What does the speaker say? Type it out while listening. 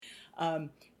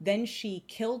Then she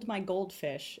killed my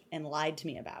goldfish and lied to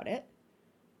me about it.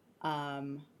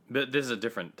 But this is a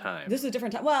different time. This is a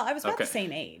different time. Well, I was about the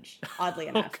same age, oddly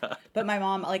enough. God. But my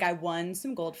mom, like, I won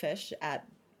some goldfish at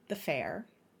the fair,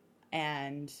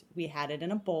 and we had it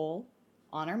in a bowl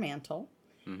on our mantle.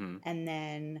 Mm-hmm. And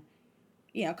then,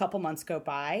 a couple months go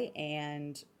by,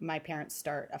 and my parents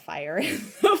start a fire in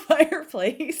the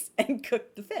fireplace and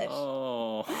cook the fish.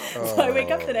 Oh. So I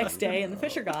wake up the next day, and the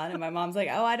fish are gone, and my mom's like,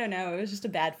 oh, I don't know. It was just a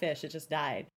bad fish. It just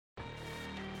died.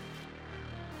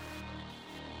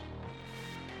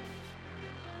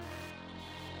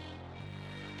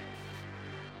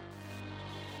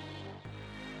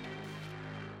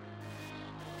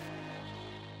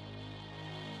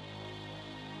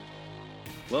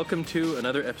 Welcome to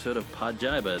another episode of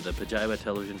Podjiba, the Podjiba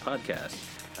television podcast.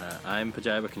 I'm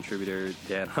Podjiba contributor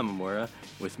Dan Hamamura.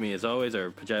 With me, as always,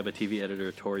 our Podjiba TV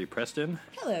editor Tori Preston.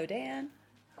 Hello, Dan.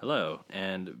 Hello,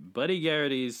 and Buddy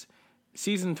Garrity's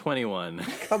Season 21.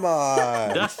 Come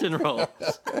on. Dustin rolls.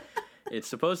 It's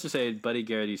supposed to say Buddy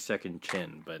Garrity's second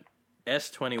chin, but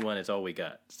S21 is all we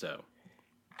got, so.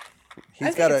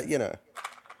 He's got a,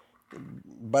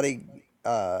 Buddy,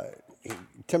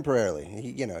 temporarily,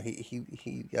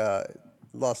 he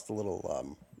lost a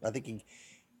little, I think he...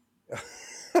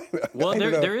 Well,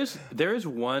 there is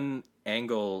one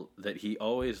angle that he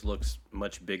always looks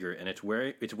much bigger, and it's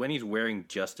when he's wearing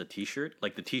just a t-shirt.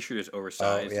 Like the t-shirt is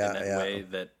oversized in that way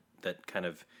that kind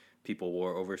of people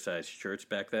wore oversized shirts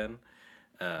back then.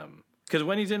 Because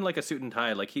when he's in like a suit and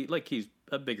tie, he's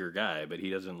a bigger guy, but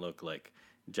he doesn't look like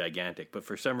gigantic. But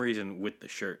for some reason, with the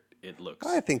shirt, it looks.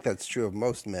 I think that's true of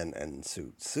most men in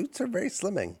suits. Suits are very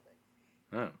slimming.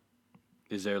 Oh.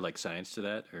 Is there like science to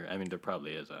that? Or there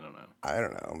probably is. I don't know. I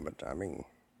don't know, but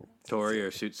Tori or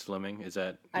suit slimming, is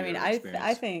that?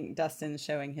 I think Dustin's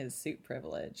showing his suit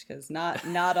privilege because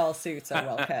not all suits are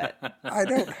well cut. I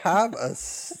don't have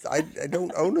I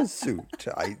don't own a suit.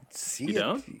 I see you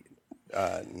don't?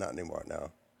 Not anymore.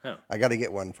 No. Oh. I got to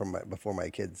get one before my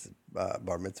kid's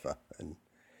bar mitzvah, and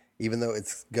even though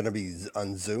it's going to be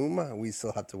on Zoom, we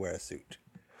still have to wear a suit.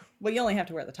 Well, you only have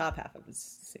to wear the top half of his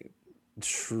suit.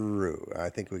 True. I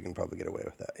think we can probably get away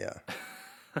with that,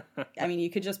 yeah. You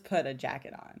could just put a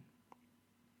jacket on.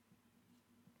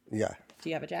 Yeah. Do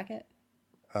you have a jacket?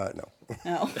 No.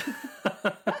 No.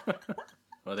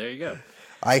 Well, there you go.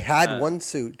 I had one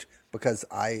suit because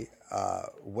I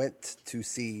went to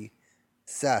see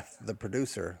Seth, the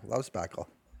producer, Love Spackle.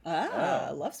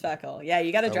 Love Spackle. Yeah,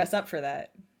 you got to dress up for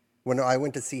that. When I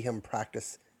went to see him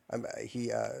practice,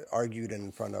 he argued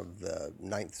in front of the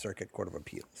Ninth Circuit Court of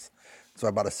Appeals. So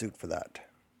I bought a suit for that.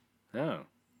 Oh.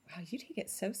 Wow, you take it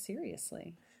so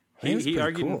seriously. He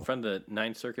argued in front of the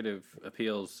Ninth Circuit of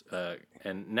Appeals,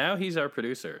 and now he's our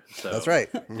producer. So that's right.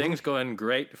 Things going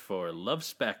great for Love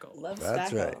Spackle. Love Spackle.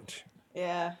 That's right.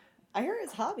 Yeah. I hear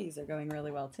his hobbies are going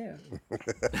really well, too.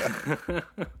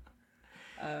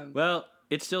 Well,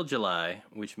 it's still July,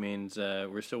 which means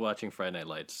we're still watching Friday Night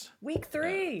Lights. Week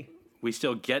 3. We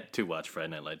still get to watch Friday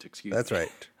Night Lights, excuse me. That's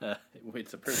right.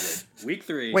 It's a privilege. Week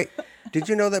 3. Wait, did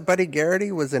you know that Buddy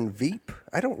Garrity was in Veep?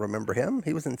 I don't remember him.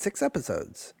 He was in 6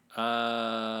 episodes.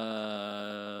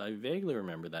 I vaguely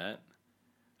remember that.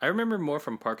 I remember more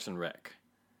from Parks and Rec.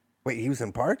 Wait, he was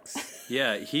in Parks?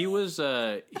 Yeah, he was.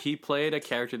 He played a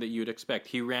character that you'd expect.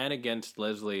 He ran against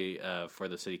Leslie for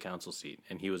the city council seat,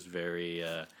 and he was very.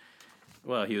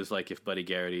 He was like if Buddy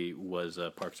Garrity was a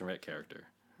Parks and Rec character.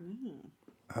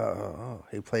 Oh,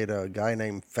 he played a guy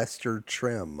named Fester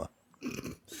Trim.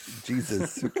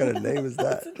 Jesus, what kind of name is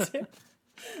that?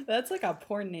 That's like a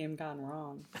porn name gone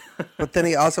wrong. But then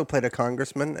he also played a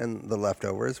congressman in The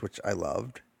Leftovers, which I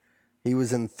loved. He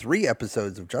was in 3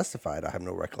 episodes of Justified. I have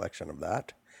no recollection of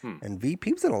that. And Veep,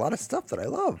 he was in a lot of stuff that I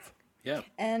love. Yeah.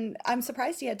 And I'm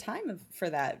surprised he had time for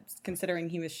that, considering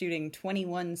he was shooting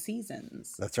 21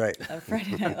 seasons. That's right. Of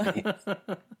Friday Night Lights.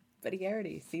 Buddy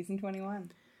Garrity, season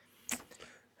 21.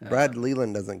 Brad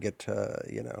Leland doesn't get,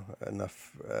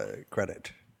 enough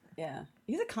credit. Yeah.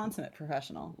 He's a consummate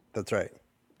professional. That's right.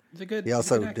 He's a good He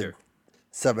also actor. did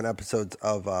 7 episodes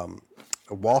of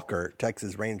Walker,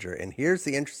 Texas Ranger. And here's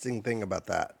the interesting thing about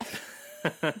that.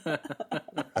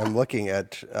 I'm looking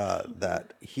at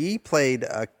that. He played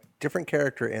a different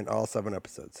character in all 7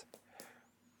 episodes.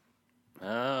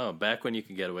 Oh, back when you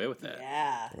could get away with that.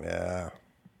 Yeah.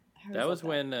 That was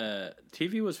when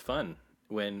TV was fun.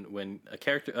 When a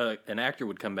character, an actor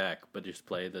would come back, but just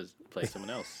play someone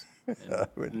else.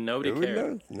 And nobody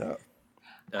cared. No.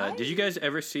 Did you guys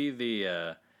ever see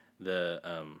the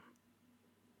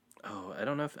I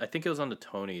don't know I think it was on the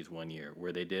Tonys one year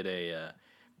where they did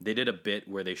a bit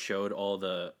where they showed all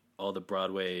the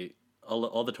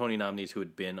all the Tony nominees who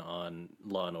had been on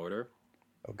Law and Order.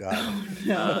 Oh God!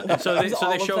 And so they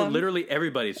show literally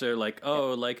everybody. So they're like,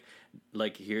 oh,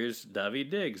 like here's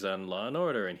Daveed Diggs on Law and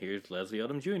Order, and here's Leslie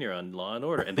Odom Jr. on Law and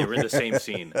Order, and they were in the same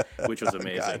scene, which was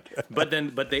amazing. But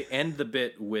they end the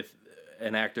bit with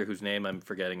an actor whose name I'm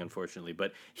forgetting, unfortunately,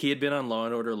 but he had been on Law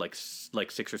and Order like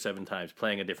 6 or 7 times,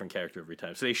 playing a different character every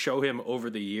time. So they show him over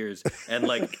the years, and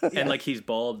like he's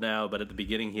bald now, but at the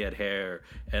beginning he had hair,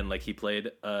 and like he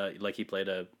played a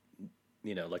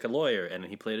like a lawyer, and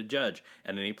then he played a judge,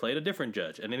 and then he played a different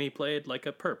judge, and then he played like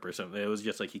a perp or something. It was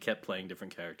just like he kept playing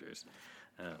different characters.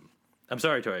 I'm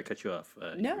sorry, Tori, I cut you off.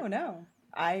 No.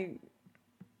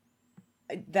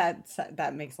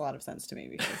 That makes a lot of sense to me,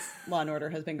 because Law and Order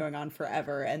has been going on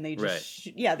forever, and they just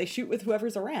they shoot with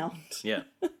whoever's around. Yeah,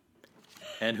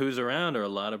 and who's around are a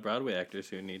lot of Broadway actors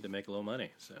who need to make a little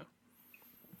money. So,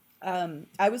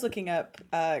 I was looking up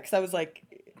because I was like,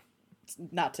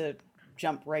 not to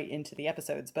jump right into the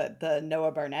episodes, but the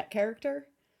Noah Barnett character,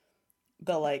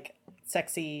 the like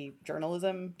sexy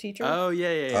journalism teacher. Oh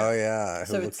yeah.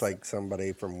 Who looks like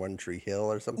somebody from One Tree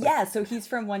Hill or something. Yeah, so he's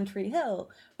from One Tree Hill.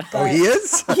 Oh, he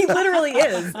is? He literally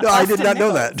is. No, I did not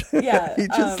know that. Yeah. He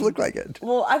just looked like it.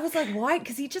 Well, I was like, why?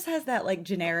 Because he just has that like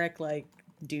generic like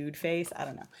dude face. I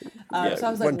don't know. So I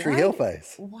was like, One Tree Hill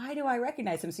face. Why do I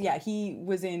recognize him? So yeah, he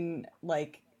was in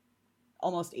like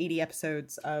almost 80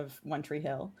 episodes of One Tree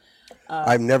Hill.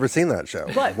 I've never seen that show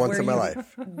once in my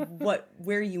life.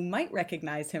 Where you might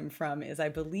recognize him from is, I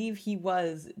believe he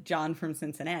was John from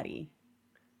Cincinnati.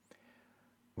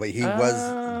 Wait, he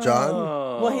was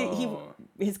John? Well,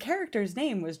 his character's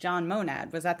name was John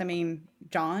Monad. Was that the main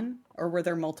John, or were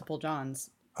there multiple Johns?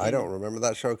 I don't remember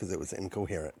that show because it was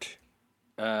incoherent.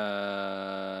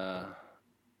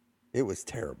 It was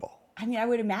terrible. I mean, I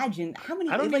would imagine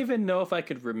I don't even know if I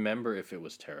could remember if it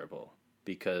was terrible,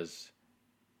 because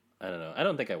I don't know. I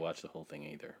don't think I watched the whole thing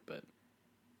either. But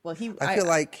I feel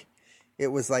like it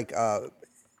was like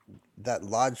that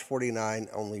Lodge 49,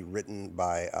 only written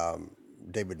by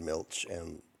David Milch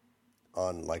and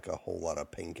on like a whole lot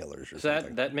of painkillers or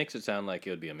something. That makes it sound like it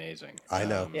would be amazing. I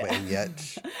know, and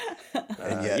yet,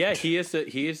 yeah, he is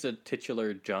the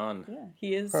titular John. Yeah,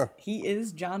 he is. He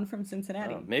is John from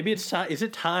Cincinnati. Maybe it's time. Is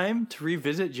it time to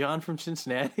revisit John from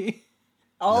Cincinnati?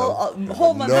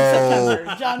 Whole month of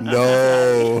September, John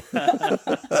from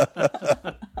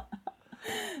Cincinnati.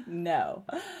 No.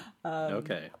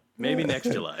 Okay, maybe next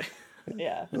July.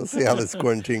 Yeah, we'll see how this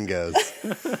quarantine goes.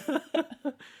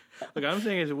 Look, I'm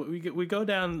saying is we go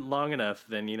down long enough,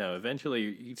 then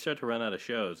eventually you start to run out of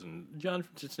shows, and John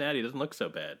from Cincinnati doesn't look so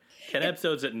bad. 10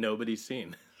 episodes that nobody's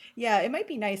seen. Yeah, it might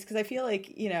be nice because I feel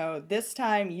like this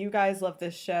time you guys love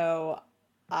this show,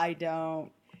 I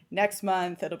don't. Next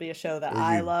month it'll be a show that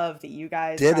I love that you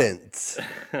guys didn't.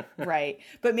 Right,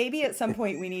 but maybe at some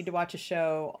point we need to watch a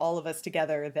show all of us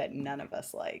together that none of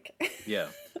us like. Yeah.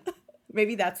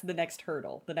 Maybe that's the next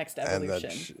hurdle, the next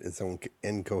evolution. And it's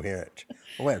incoherent.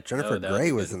 Oh, wait, Jennifer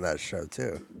Grey was in that show,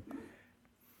 too.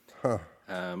 Huh.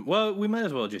 Well, we might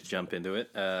as well just jump into it.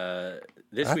 I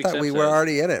thought we were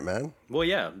already in it, man. Well,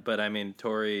 yeah, but I mean,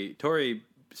 Tori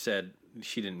said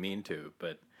she didn't mean to,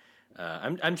 but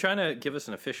I'm trying to give us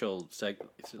an official segment.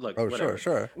 Look, whatever.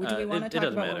 Sure. Do we want to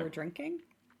talk about what we're drinking?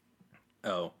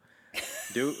 Oh.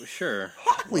 Sure.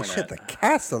 Holy shit, the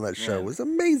cast on that show was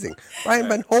amazing. Ryan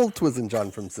Van Holt was in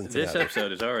John from Cincinnati. This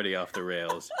episode is already off the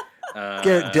rails.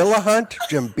 Garrett Dillahunt,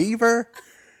 Jim Beaver,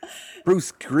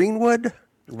 Bruce Greenwood,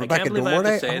 Rebecca De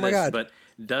Mornay. Oh my God. But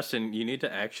Dustin, you need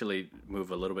to actually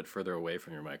move a little bit further away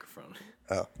from your microphone.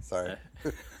 Oh, sorry.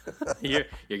 You're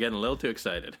getting a little too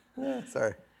excited.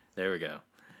 Sorry. There we go.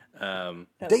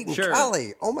 Dayton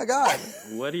Cali. Oh my God.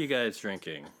 What are you guys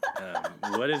drinking?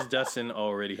 What has Dustin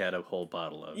already had a whole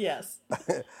bottle of? Yes.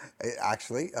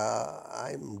 Actually,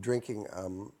 I'm drinking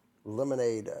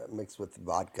lemonade mixed with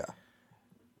vodka.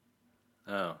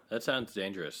 Oh, that sounds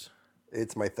dangerous.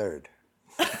 It's my third.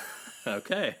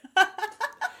 Okay.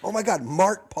 Oh my God,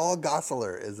 Mark Paul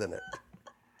Gosselaar is in it.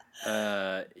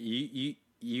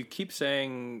 You keep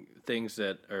saying things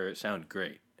that sound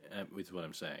great, is what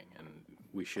I'm saying, and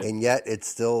we should. And yet, it's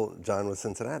still John with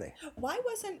Cincinnati. Why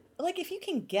wasn't if you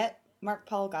can get Mark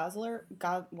Paul Gosselaar,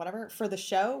 whatever, for the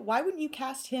show, why wouldn't you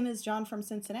cast him as John from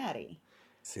Cincinnati?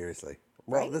 Seriously.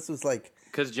 Well, right? This was like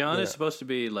because John is supposed to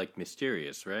be like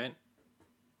mysterious, right?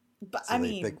 But so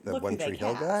they picked the One Tree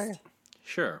Hill guy.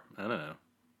 Sure, I don't know.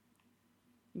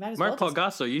 Mark Paul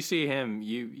Gosselaar, you see him,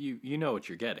 you know what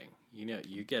you're getting.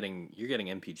 You're getting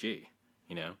MPG.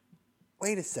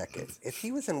 Wait a second. If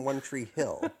he was in One Tree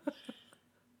Hill,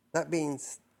 that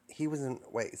means he was in.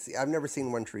 Wait, see, I've never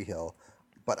seen One Tree Hill.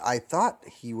 but I thought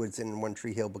he was in One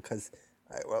Tree Hill because,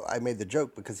 I made the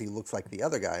joke because he looks like the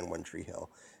other guy in One Tree Hill.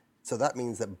 So that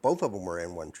means that both of them were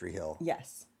in One Tree Hill.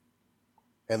 Yes.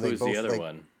 And who's the other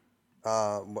one?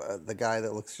 The guy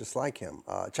that looks just like him,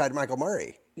 Chad Michael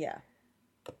Murray. Yeah.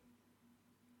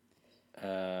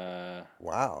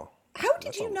 Wow. How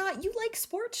did you not? You like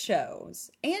sports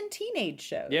shows and teenage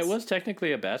shows. Yeah, it was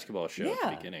technically a basketball show at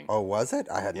the beginning. Oh, was it?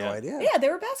 I had no idea. Yeah, they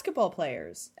were basketball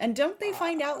players. And don't they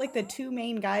find out, like, the two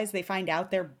main guys, they find out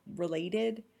they're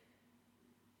related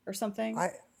or something?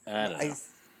 I don't know.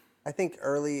 I think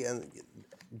early and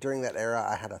during that era,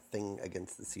 I had a thing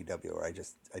against the CW, or I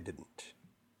didn't.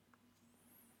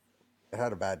 It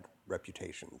had a bad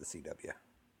reputation, the CW.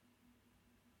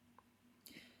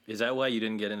 Is that why you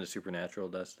didn't get into Supernatural,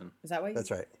 Dustin? Is that why?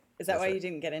 That's right. Is that why you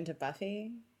didn't get into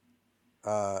Buffy?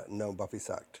 No, Buffy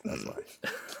sucked. That's why.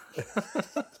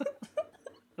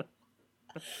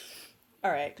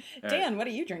 All right. Dan, what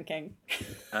are you drinking?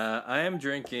 I am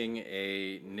drinking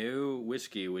a new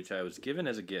whiskey, which I was given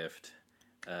as a gift.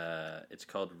 It's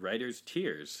called Writer's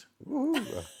Tears.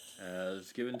 It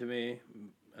was given to me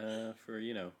for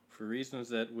reasons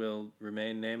that will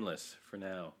remain nameless for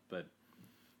now. But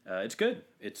it's good.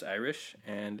 It's Irish,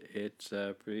 and it's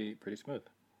pretty smooth.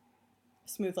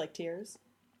 Smooth like tears?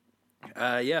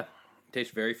 Yeah. It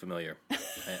tastes very familiar.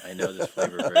 I know this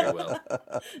flavor very well.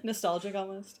 Nostalgic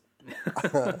almost.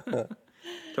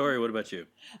 Tori, what about you?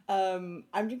 I'm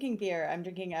drinking beer. I'm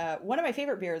drinking one of my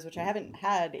favorite beers, which I haven't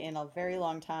had in a very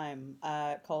long time,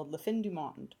 called Le Fin du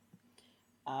Monde.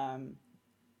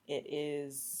 It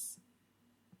is,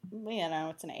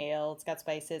 it's an ale. It's got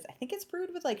spices. I think it's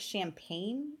brewed with like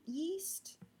champagne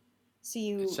yeast. So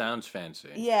it sounds fancy.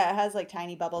 Yeah, it has like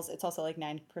tiny bubbles. It's also like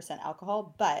 9%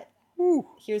 alcohol, but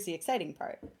here's the exciting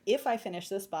part. If I finish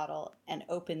this bottle and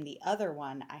open the other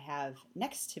one I have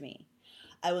next to me,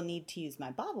 I will need to use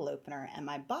my bottle opener. And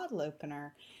my bottle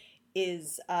opener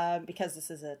is, because this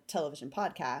is a television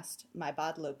podcast, my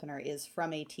bottle opener is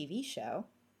from a TV show.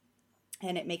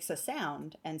 And it makes a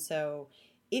sound. And so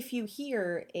if you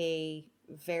hear a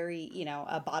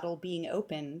bottle being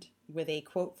opened with a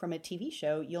quote from a TV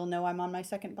show, you'll know I'm on my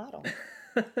second bottle.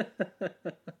 I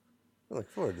look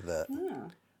forward to that. Yeah.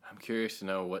 I'm curious to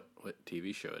know what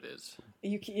TV show it is.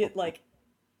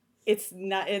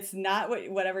 It's not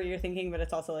whatever you're thinking, but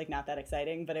it's also like not that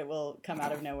exciting, but it will come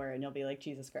out of nowhere and you'll be like,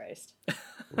 Jesus Christ.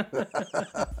 It's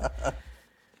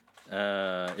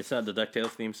not the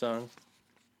DuckTales theme song?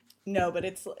 No, but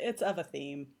it's of a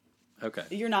theme. Okay.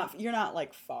 You're not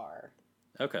like far.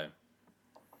 Okay.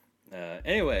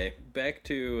 Anyway, back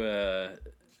to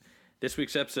this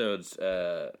week's episodes.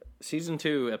 Season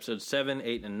 2, episodes 7,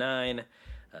 8, and 9.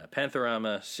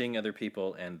 Pantherama, Seeing Other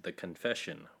People, and The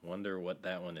Confession. Wonder what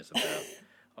that one is about.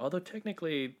 Although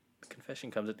technically, The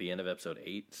Confession comes at the end of episode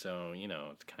 8, so,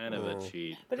 it's kind of a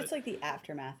cheat. But it's like the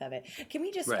aftermath of it. Can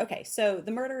we just... Right. Okay, so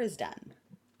the murder is done.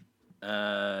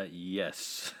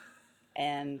 Yes.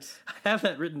 And... I have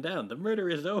that written down. The murder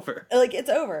is over. Like, it's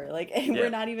over. Like,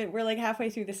 we're like halfway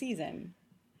through the season.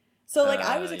 So, like,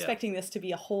 I was expecting this to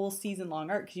be a whole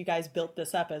season-long arc because you guys built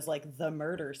this up as, like, the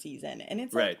murder season. And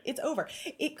it's, like, it's over.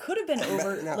 It could have been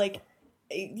over, like,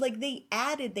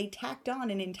 they tacked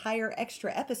on an entire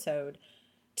extra episode.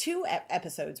 2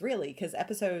 episodes, really, because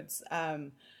episodes 8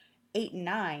 and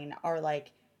 9 are,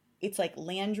 like, it's, like,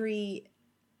 Landry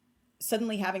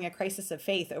suddenly having a crisis of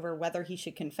faith over whether he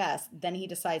should confess. Then he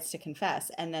decides to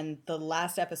confess. And then the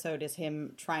last episode is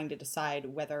him trying to decide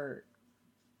whether,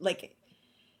 like...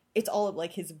 It's all of,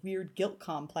 like, his weird guilt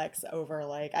complex over,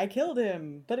 like, I killed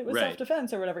him, but it was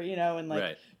self-defense or whatever, and,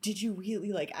 like, did you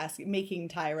really, like, making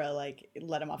Tyra, like,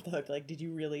 let him off the hook, like, did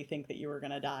you really think that you were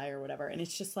gonna die or whatever? And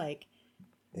it's just, like,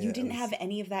 you didn't have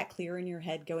any of that clear in your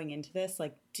head going into this?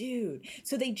 Like, dude.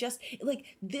 So they just, like,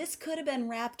 this could have been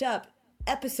wrapped up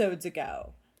episodes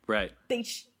ago. Right. They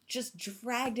just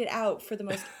dragged it out for the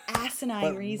most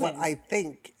asinine reasons. What I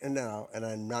think, now, and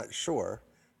I'm not sure,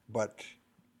 but...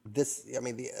 This, I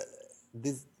mean,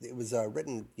 it was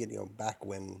written, back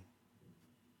when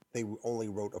they only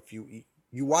wrote a few.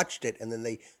 You watched it, and then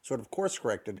they sort of course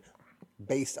corrected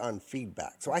based on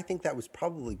feedback. So I think that was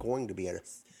probably going to be a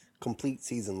complete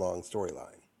season-long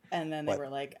storyline. And then they were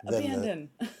like,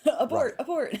 abandon, abort.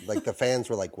 Like the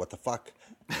fans were like, "What the fuck?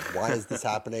 Why is this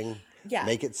happening? Yeah,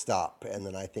 make it stop." And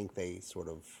then I think they sort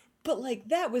of. But, like,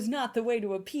 that was not the way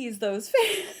to appease those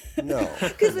fans. No.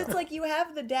 Because it's like you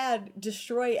have the dad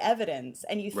destroy evidence,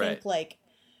 and you think, like,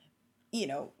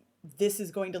 this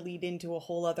is going to lead into a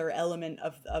whole other element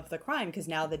of the crime, because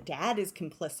now the dad is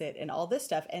complicit and all this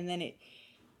stuff. And then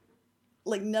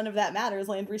like none of that matters.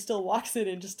 Landry still walks in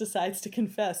and just decides to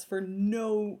confess for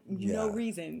no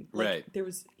reason. Like,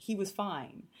 he was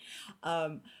fine.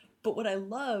 But what I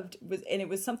loved was, and it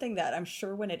was something that I'm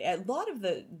sure when a lot of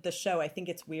the show, I think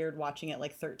it's weird watching it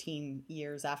like 13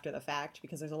 years after the fact,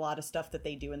 because there's a lot of stuff that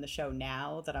they do in the show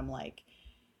now that I'm like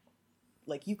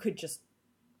you could just,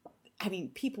 I mean,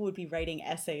 people would be writing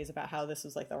essays about how this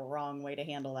was like the wrong way to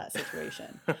handle that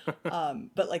situation.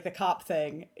 But like the cop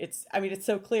thing, it's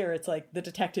so clear. It's like the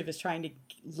detective is trying to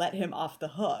let him off the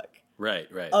hook. Right.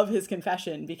 Of his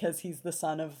confession because he's the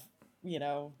son of,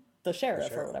 the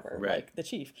sheriff or whatever, like the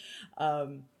chief.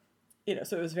 So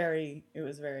it was very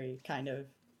kind of,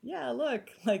 look,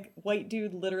 like white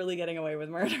dude literally getting away with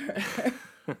murder.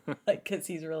 Like, because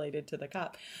he's related to the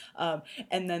cop.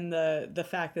 And then the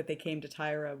fact that they came to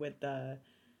Tyra with the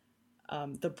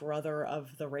brother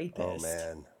of the rapist. Oh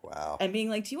man, wow. And being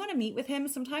like, do you want to meet with him?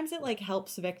 Sometimes it like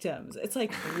helps victims. It's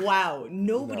like, wow,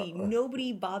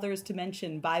 nobody bothers to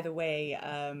mention, by the way,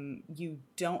 you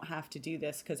don't have to do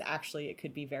this because actually it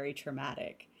could be very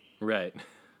traumatic. Right.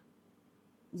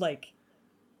 Like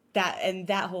that, and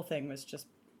that whole thing was just,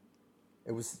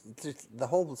 it was just, the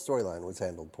whole storyline was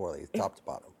handled poorly, top to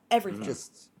bottom. Everything.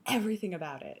 Just everything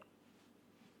about it.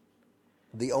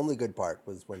 The only good part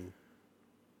was when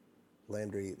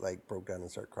Landry like broke down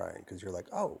and started crying, because you're like,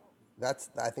 oh,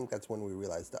 I think that's when we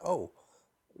realized that, oh,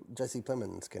 Jesse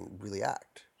Plemons can really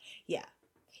act. Yeah.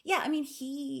 I mean,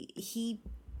 he's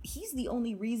the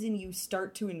only reason you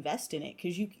start to invest in it,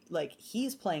 because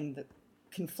he's playing the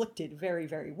conflicted very,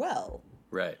 very well.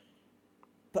 Right.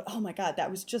 But oh my God,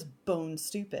 that was just bone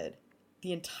stupid.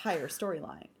 The entire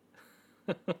storyline.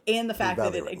 And the fact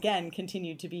that it, again,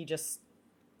 continued to be just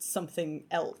something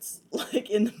else. Like,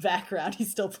 in the background,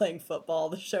 he's still playing football.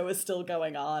 The show is still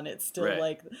going on. It's still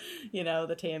like,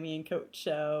 the Tammy and Coach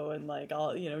show, and like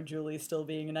all, Julie's still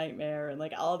being a nightmare, and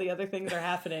like all the other things are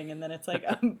happening. And then it's like,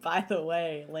 by the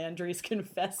way, Landry's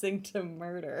confessing to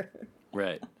murder.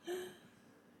 Right.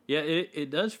 Yeah, it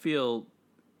does feel...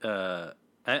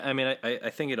 I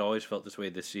think it always felt this way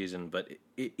this season, but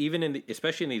even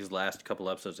especially in these last couple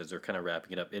episodes as they're kind of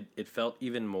wrapping it up, it felt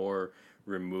even more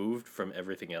removed from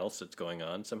everything else that's going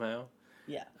on somehow.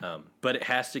 Yeah. But it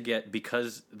has to get,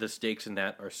 because the stakes in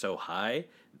that are so high,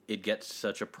 it gets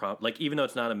such a like, even though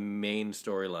it's not a main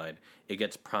storyline, it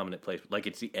gets prominent place. Like,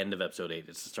 it's the end of episode 8,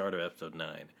 it's the start of episode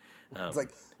 9. It's like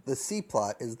the C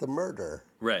plot is the murder,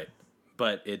 right?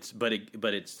 But it's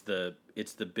the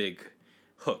big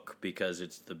hook, because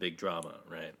it's the big drama,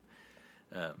 right?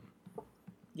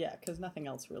 Yeah, because nothing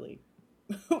else really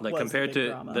like was compared to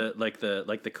drama.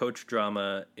 the coach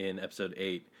drama in episode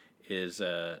 8 is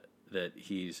that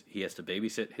he has to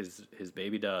babysit his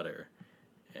baby daughter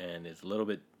and is a little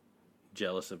bit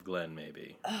jealous of Glenn,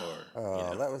 maybe.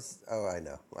 That was I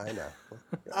know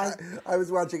I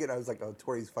was watching it, I was like, oh,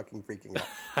 Tori's fucking freaking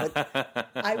out.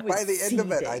 But by the end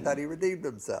of it, I thought he redeemed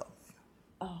himself.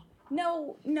 Oh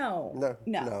no.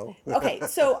 No. Okay,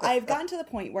 so I've gotten to the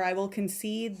point where I will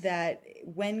concede that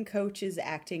when Coach is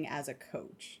acting as a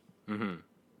coach,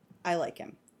 I like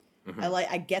him.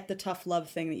 I get the tough love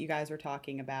thing that you guys were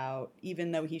talking about,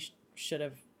 even though he should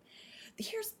have.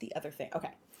 Here's the other thing.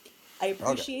 Okay, I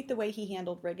appreciate the way he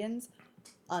handled Riggins.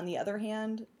 On the other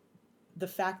hand, the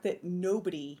fact that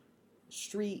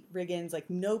Street, Riggins, like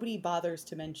nobody bothers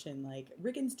to mention, like,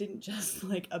 Riggins didn't just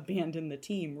like abandon the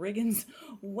team. Riggins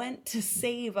went to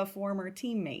save a former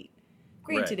teammate.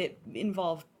 Granted, it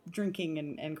involved drinking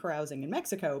and carousing in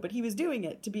Mexico, but he was doing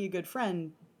it to be a good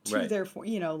friend to their,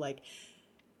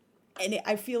 and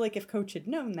I feel like if Coach had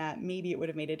known that, maybe it would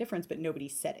have made a difference, but nobody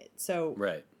said it. So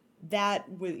that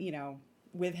was,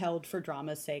 withheld for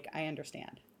drama's sake, I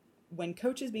understand. When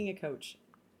Coach is being a coach,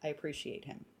 I appreciate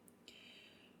him.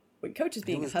 When Coach is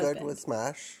being a husband, good with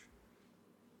Smash.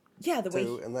 Yeah, the way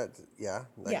and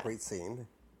that great scene.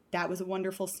 That was a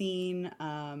wonderful scene.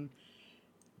 I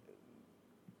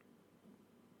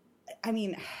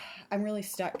mean, I'm really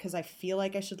stuck because I feel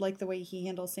like I should like the way he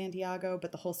handles Santiago,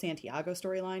 but the whole Santiago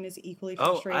storyline is equally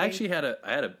frustrating. I actually had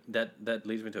that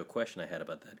leads me to a question I had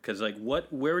about that, because like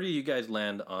where do you guys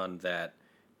land on that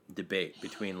debate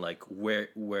between like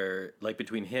where like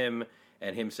between him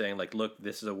and him saying like, look,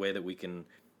 this is a way that we can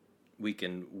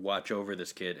watch over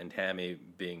this kid, and Tammy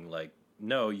being like,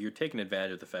 no, you're taking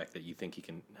advantage of the fact that you think he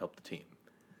can help the team.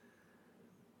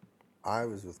 I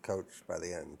was with Coach by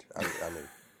the end. I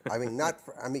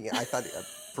thought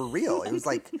for real. It was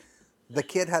like the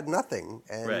kid had nothing,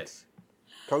 and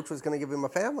Coach was going to give him a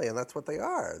family, and that's what they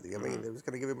are. I mean, they was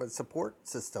going to give him a support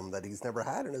system that he's never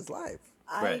had in his life.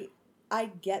 I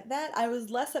get that. I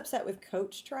was less upset with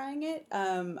Coach trying it.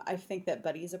 I think that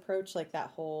Buddy's approach, like that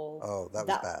whole... Oh, that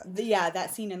was bad.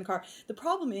 That scene in the car. The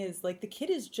problem is, like, the kid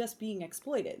is just being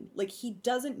exploited. Like, he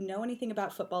doesn't know anything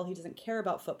about football. He doesn't care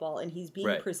about football. And he's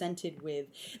being presented with...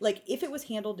 Like, if it was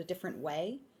handled a different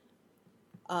way,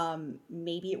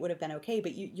 maybe it would have been okay.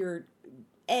 But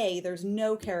there's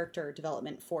no character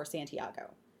development for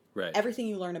Santiago. Right. Everything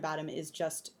you learn about him is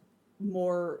just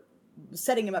more...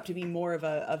 setting him up to be more of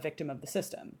a victim of the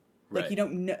system. Like, you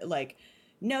don't know, like,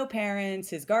 no parents,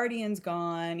 his guardian's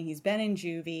gone, he's been in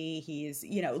juvie, he's,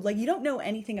 like, you don't know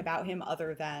anything about him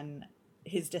other than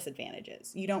his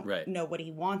disadvantages. You don't know what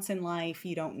he wants in life.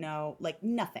 You don't know, like,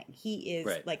 nothing. He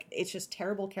is, like, it's just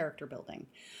terrible character building.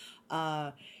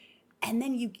 And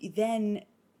then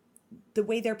the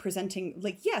way they're presenting,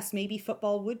 like, yes, maybe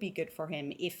football would be good for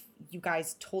him if you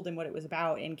guys told him what it was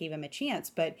about and gave him a chance,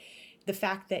 but the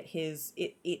fact that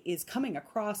it is coming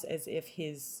across as if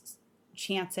his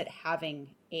chance at having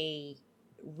a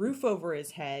roof over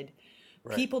his head,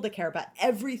 people to care about,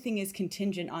 everything is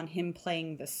contingent on him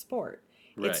playing the sport.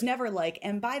 Right. It's never like,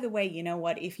 and by the way, you know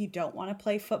what? If you don't want to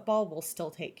play football, we'll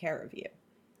still take care of you.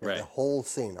 Right. The whole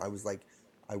scene, I was like,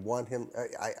 I want him.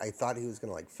 I thought he was going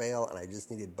to like fail, and I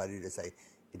just needed Buddy to say,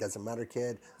 "It doesn't matter,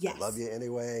 kid. Yes. I love you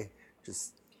anyway.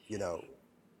 Just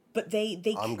But they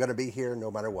I'm going to be here no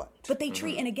matter what." But they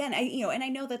treat, and again, and I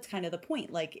know that's kind of the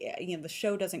point. Like, the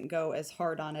show doesn't go as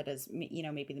hard on it as,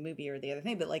 maybe the movie or the other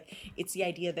thing. But, like, it's the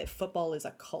idea that football is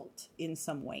a cult in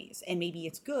some ways. And maybe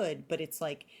it's good, but it's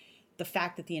like the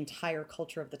fact that the entire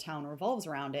culture of the town revolves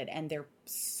around it, and they're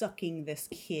sucking this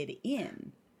kid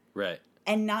in. Right.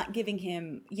 And not giving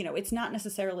him, it's not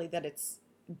necessarily that it's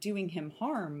doing him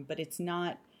harm, but it's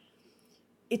not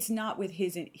with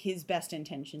his best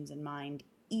intentions in mind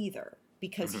either,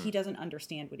 because he doesn't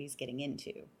understand what he's getting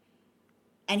into,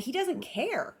 and he doesn't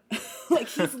care. Like,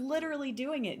 he's literally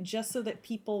doing it just so that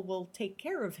people will take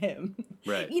care of him,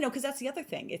 right? Because that's the other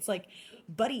thing. It's like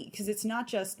Buddy, because it's not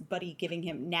just Buddy giving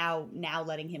him now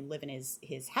letting him live in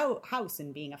his house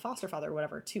and being a foster father or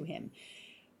whatever to him.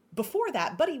 Before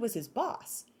that, Buddy was his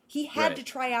boss. He had to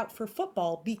try out for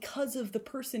football because of the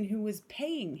person who was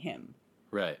paying him.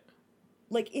 Right.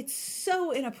 Like, it's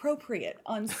so inappropriate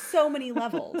on so many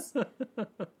levels.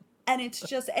 And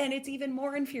it's even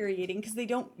more infuriating because they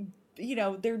don't,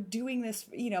 they're doing this,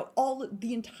 the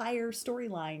entire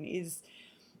storyline is,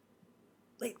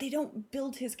 like, they don't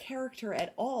build his character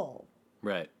at all.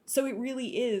 Right. So it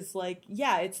really is like,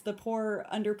 it's the poor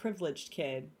underprivileged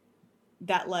kid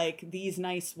that, like, these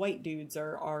nice white dudes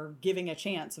are giving a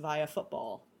chance via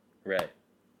football. Right.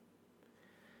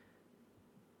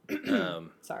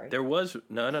 Sorry. There was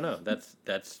no.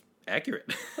 That's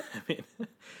accurate. I mean,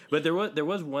 but there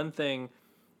was one thing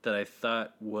that I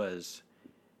thought was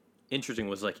interesting.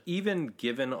 Was like, even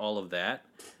given all of that,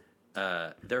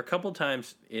 there are a couple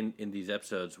times in these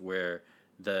episodes where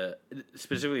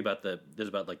specifically about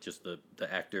like just the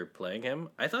actor playing him.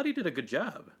 I thought he did a good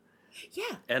job.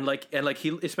 Yeah. And like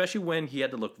he, especially when he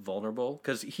had to look vulnerable,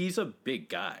 because he's a big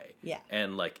guy. Yeah.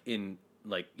 And like in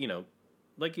like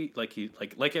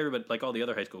like everybody, like all the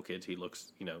other high school kids, he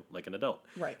looks, like an adult.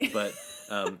 Right.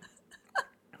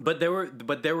 But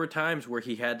there were times where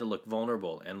he had to look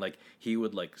vulnerable, and like he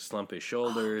would like slump his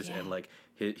shoulders, and like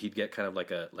he'd get kind of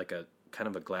like a kind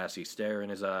of a glassy stare in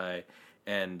his eye,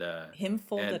 and him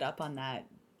folded up on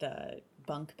the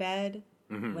bunk bed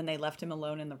when they left him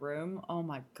alone in the room. Oh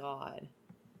my God.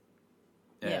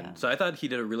 And so I thought he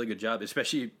did a really good job,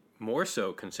 especially more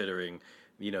so considering,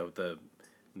 the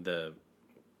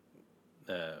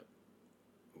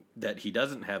that he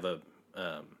doesn't have that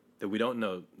we don't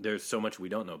know. There's so much we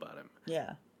don't know about him.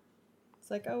 Yeah.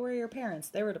 It's like, oh, where are your parents?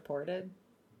 They were deported.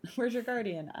 Where's your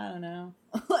guardian? I don't know.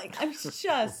 Like, I'm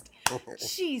just,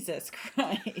 Jesus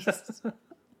Christ.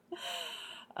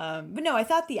 But no, I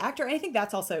thought the actor, and I think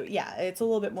that's also, it's a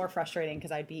little bit more frustrating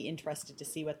because I'd be interested to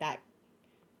see what that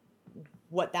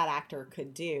actor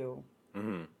could do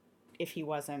if he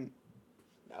wasn't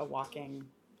a walking,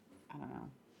 I don't know,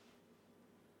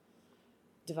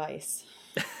 device.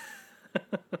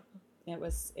 It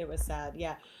was sad.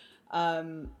 Yeah.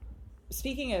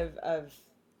 Speaking of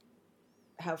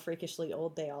how freakishly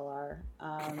old they all are.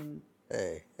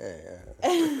 Hey.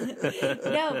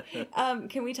 No.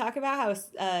 Can we talk about how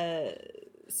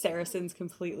Saracen's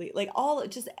completely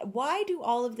why do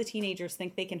all of the teenagers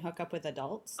think they can hook up with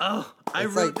adults? Oh, I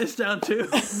wrote this down too.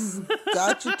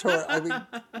 Statutory. I mean,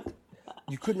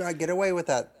 you could not get away with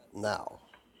that now.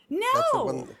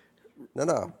 No.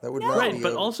 No, that would not right, be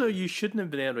but also you shouldn't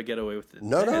have been able to get away with it.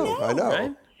 No, I know.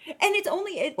 Right? And it's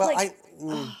only it's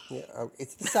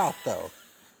the South though.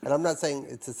 And I'm not saying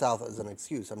it's the South as an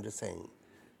excuse. I'm just saying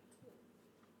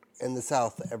in the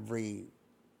South, every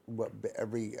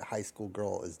high school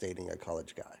girl is dating a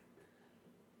college guy.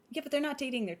 Yeah, but they're not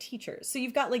dating their teachers. So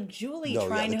you've got like Julie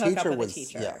trying to hook up with a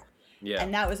teacher. Yeah. Yeah.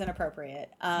 And that was inappropriate.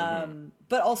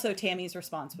 But also Tammy's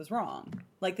response was wrong.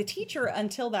 Like the teacher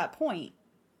until that point.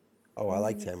 Oh, I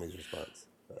like Tammy's response.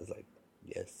 I was like,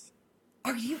 yes.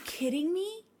 Are you kidding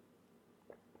me?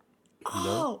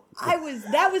 No. Oh,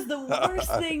 that was the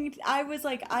worst thing. I was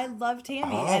like, I love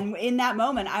Tammy. And in that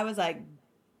moment, I was like,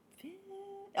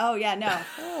 oh, yeah, no.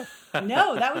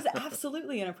 No, that was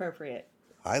absolutely inappropriate.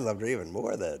 I loved her even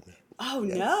more then. Oh,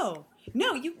 yes. No.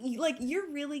 No, you're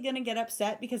really going to get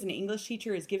upset because an English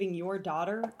teacher is giving your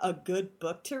daughter a good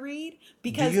book to read?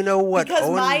 Because, do you know what because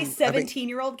my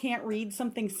 17-year-old can't read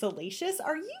something salacious?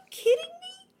 Are you kidding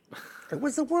me? It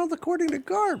was the world according to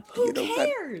Garp. Who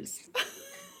cares?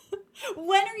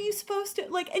 When are you supposed to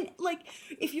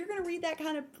if you're going to read that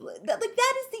kind of that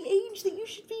is the age that you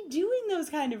should be doing those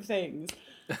kind of things.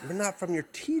 You're not from your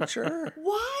teacher.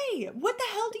 Why? What the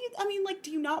hell do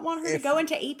you not want her to go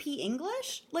into AP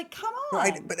English? Like, come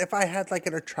on. But if I had like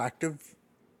an attractive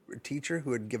teacher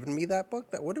who had given me that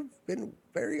book, that would have been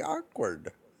very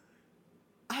awkward.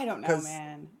 I don't know,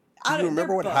 man. Do you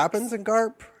remember what happens in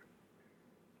Garp?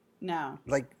 No.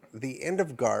 Like the end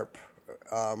of Garp,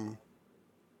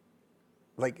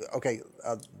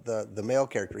 the male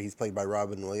character, he's played by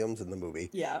Robin Williams in the movie.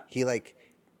 Yeah.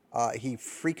 He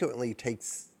frequently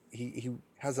he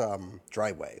has a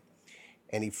driveway,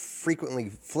 and he frequently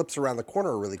flips around the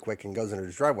corner really quick and goes into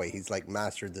his driveway. He's like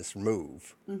mastered this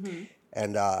move. Mm-hmm.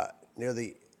 And near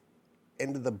the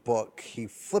end of the book, he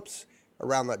flips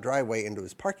around that driveway into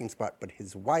his parking spot, but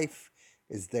his wife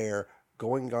is there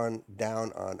going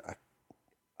down on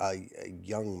a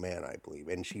young man, I believe,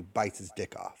 and she bites his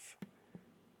dick off.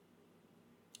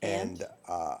 And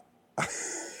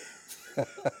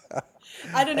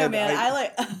I don't know,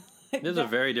 man. This is a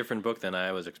very different book than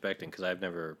I was expecting because I've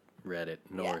never read it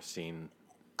nor seen.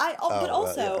 But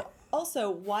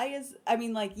also, why is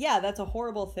that's a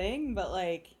horrible thing, but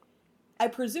I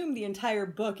presume the entire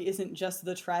book isn't just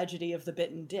the tragedy of the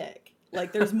bitten dick.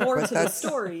 Like, there's more to the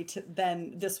story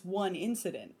than this one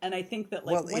incident, and I think that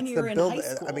when you're in high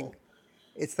school,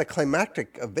 it's the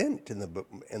climactic event in the book.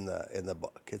 In the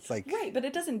book, it's like right, but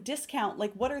it doesn't discount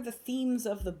what are the themes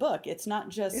of the book. It's not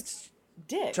just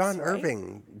dicks. John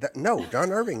Irving.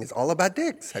 John Irving is all about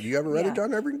dicks. Have you ever read a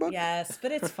John Irving book? Yes,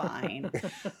 but it's fine.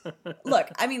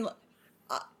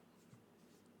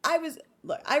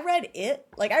 I read it.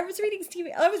 I was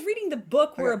reading the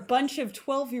book where a bunch of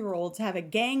 12-year-olds have a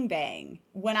gangbang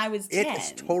when I was 10.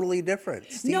 It's totally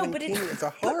different. Stephen King is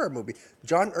a horror movie.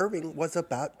 John Irving was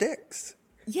about dicks.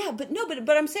 Yeah, but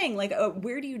I'm saying,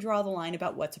 where do you draw the line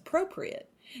about what's appropriate?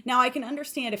 Now, I can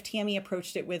understand if Tammy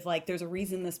approached it with, there's a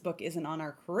reason this book isn't on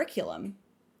our curriculum,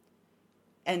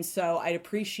 and so I'd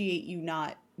appreciate you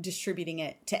not distributing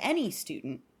it to any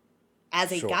student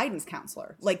as a guidance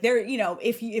counselor.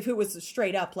 If it was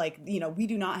straight up, we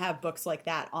do not have books like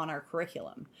that on our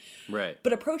curriculum. Right.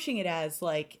 But approaching it as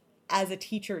a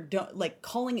teacher,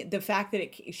 calling it the fact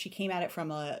that she came at it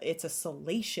from it's a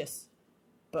salacious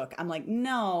book. I'm like,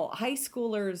 no, high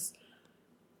schoolers.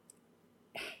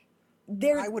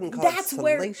 I wouldn't call it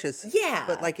salacious.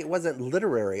 But it wasn't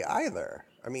literary either.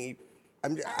 I mean,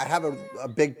 I have a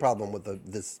big problem with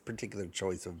this particular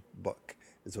choice of book,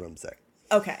 is what I'm saying.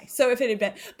 Okay, so if it had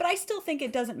been, but I still think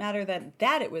it doesn't matter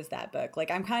that it was that book.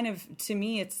 I'm kind of, to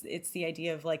me, it's the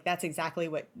idea of that's exactly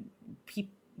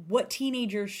what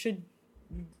teenagers should,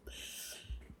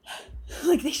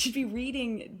 they should be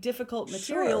reading difficult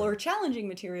material or challenging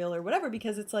material or whatever,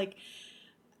 because it's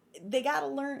they gotta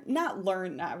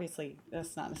learn, obviously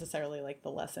that's not necessarily the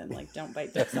lesson, don't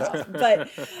bite dicks off, but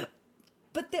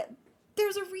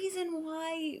there's a reason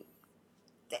why.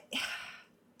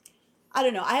 I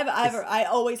don't know. I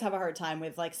always have a hard time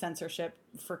with censorship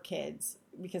for kids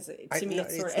because to me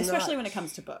it's especially when it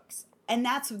comes to books. And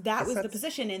that was the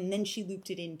position, and then she looped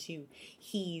it into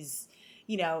he's,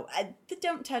 the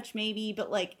don't touch maybe, but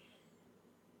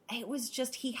it was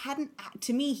just he hadn't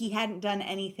done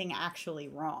anything actually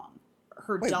wrong.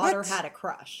 Her daughter had a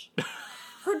crush.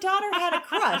 Her daughter had a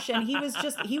crush, and he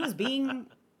was being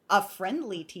a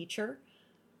friendly teacher.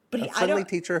 But a friendly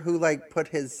teacher who put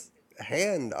his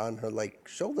hand on her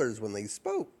shoulders when they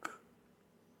spoke.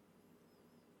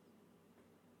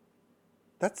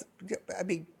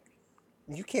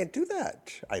 You can't do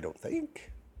that, I don't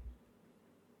think.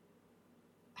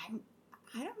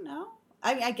 I don't know.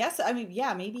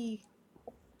 Maybe.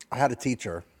 I had a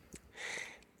teacher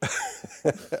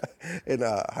in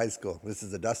high school. This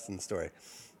is a Dustin story.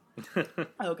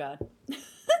 Oh God.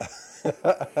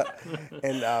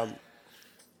 And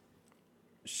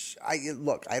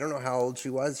I don't know how old she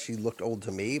was. She looked old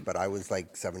to me, but I was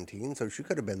like 17, so she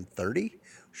could have been 30.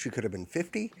 She could have been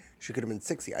 50. She could have been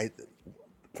 60.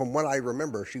 From what I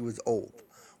remember, she was old,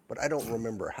 but I don't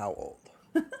remember how old.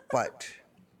 But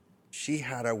she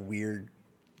had a weird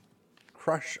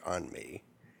crush on me.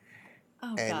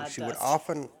 Oh, and God, she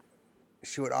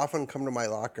would often come to my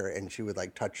locker and she would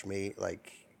like touch me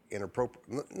like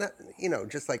inappropriate, not,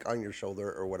 just like on your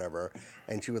shoulder or whatever,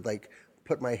 and she would like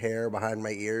put my hair behind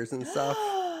my ears and stuff.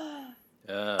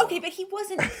 Okay, but he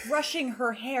wasn't brushing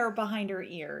her hair behind her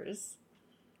ears.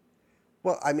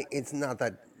 Well, I mean, it's not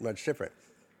that much different.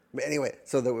 But anyway,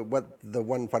 so the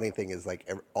one funny thing is like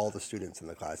all the students in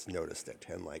the class noticed it,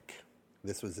 and like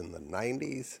this was in the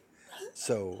 90s,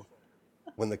 so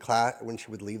when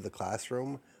she would leave the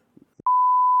classroom,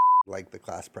 like the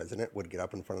class president would get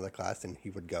up in front of the class and he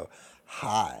would go,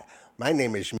 "Hi, my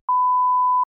name is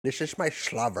this is my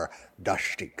Schlaver,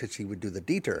 Dusty," because he would do the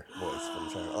Dieter voice from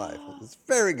Saturday Night Live. It was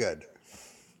very good.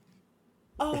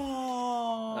 Oh.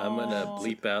 I'm going to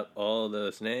bleep out all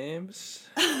those names.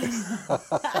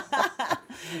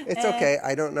 It's okay.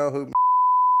 I don't know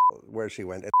where she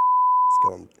went.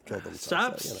 Killed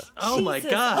himself. Stop. So, Oh, Jesus. my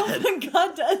God. Oh, my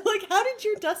God. Like, how did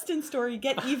your Dustin story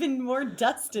get even more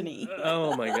Dustiny?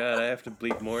 Oh, my God. I have to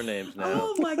bleep more names now.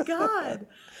 Oh, my God.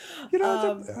 It's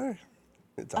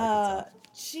Arkansas.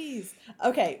 Jeez.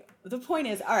 Okay. The point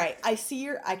is, all right, I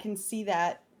can see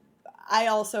that. I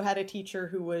also had a teacher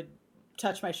who would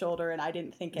touch my shoulder and I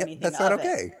didn't think anything of it. That's not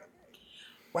okay.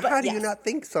 Well, how do you yes. not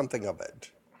think something of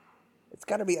it? It's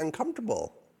got to be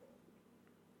uncomfortable.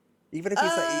 Even if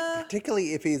he's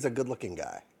particularly if he's a good-looking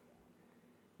guy.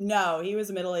 No, he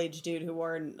was a middle-aged dude who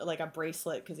wore like a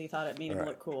bracelet because he thought it made him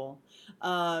look cool.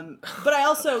 But I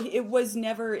also,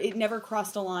 it never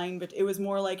crossed a line, but it was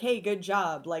more like, hey, good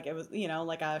job. Like it was,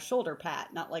 like a shoulder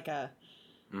pat, not like a.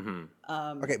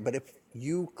 Mm-hmm. Okay, but if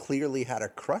you clearly had a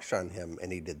crush on him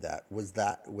and he did that, would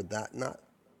that not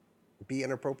be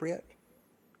inappropriate?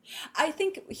 I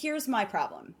think here's my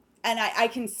problem, and I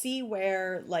can see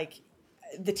where like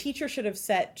the teacher should have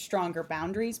set stronger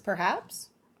boundaries,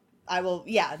 perhaps.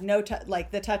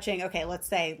 Like the touching. Okay, let's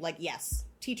say like, yes,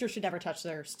 teachers should never touch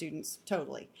their students.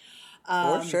 Totally.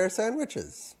 Or share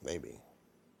sandwiches, maybe.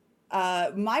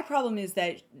 My problem is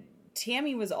that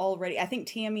Tammy was already, I think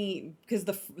Tammy, because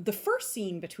the first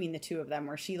scene between the two of them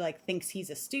where she like thinks he's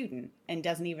a student and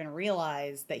doesn't even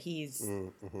realize that he's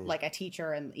like a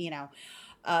teacher and,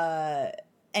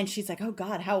 and she's like, oh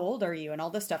God, how old are you? And all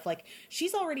this stuff. Like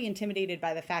she's already intimidated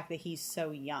by the fact that he's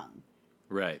so young.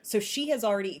 Right. So she has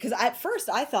already, because at first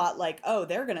I thought like, oh,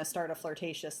 they're going to start a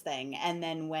flirtatious thing. And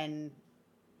then when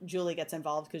Julie gets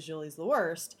involved, because Julie's the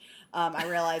worst, I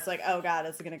realized like, oh God,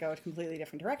 it's going to go a completely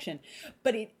different direction.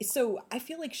 But so I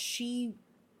feel like she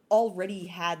already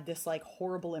had this like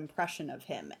horrible impression of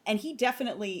him. And he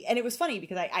definitely, and it was funny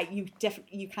because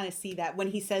you kind of see that when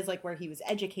he says like where he was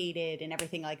educated and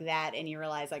everything like that. And you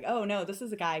realize like, oh no, this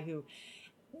is a guy who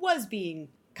was being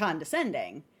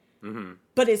condescending. Mm-hmm.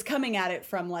 But is coming at it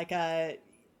from like clearly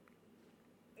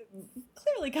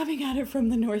coming at it from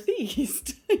the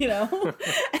Northeast,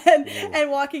 and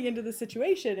walking into the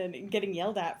situation and getting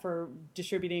yelled at for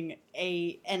distributing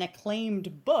an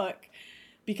acclaimed book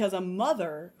because a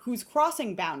mother who's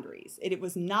crossing boundaries. It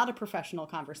was not a professional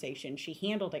conversation. She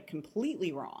handled it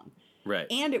completely wrong. Right.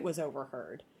 And it was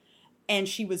overheard. And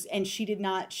she was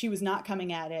not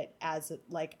coming at it as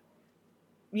like,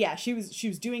 yeah, she was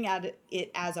doing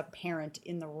it as a parent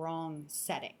in the wrong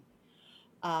setting.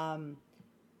 And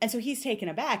so he's taken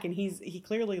aback and he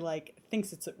clearly like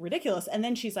thinks it's ridiculous. And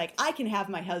then she's like, I can have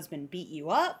my husband beat you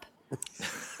up.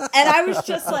 And I was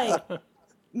just like,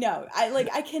 no,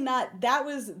 I cannot. That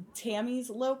was Tammy's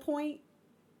low point.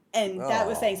 And that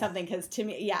was saying something because to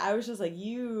me, yeah, I was just like,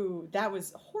 that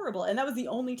was horrible. And that was the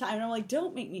only time. And I'm like,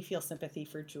 don't make me feel sympathy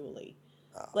for Julie.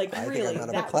 Like, I really, think I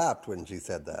might have clapped when she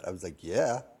said that. I was like,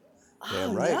 yeah,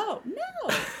 damn right. No.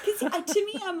 Because to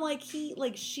me, I'm like,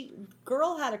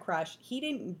 girl had a crush. He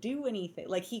didn't do anything.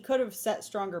 Like, he could have set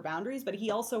stronger boundaries, but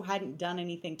he also hadn't done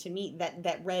anything to me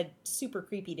that read super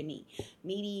creepy to me.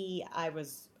 Maybe I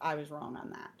was wrong on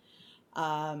that.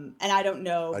 And I don't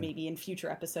know, maybe in future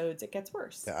episodes it gets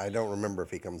worse. Yeah, I don't remember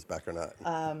if he comes back or not.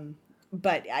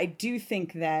 But I do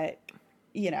think that,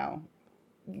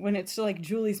 when it's like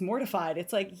Julie's mortified,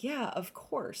 it's like, yeah, of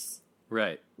course.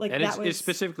 Right. Like, and it's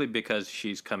specifically because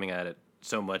she's coming at it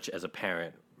so much as a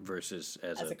parent versus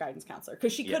as a guidance counselor.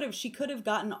 Because she could have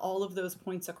gotten all of those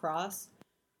points across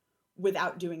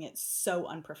without doing it so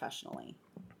unprofessionally.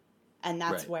 And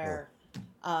that's where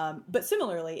But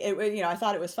similarly, I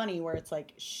thought it was funny where it's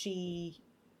like she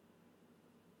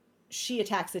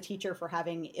attacks the teacher for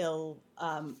having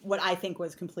what I think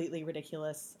was completely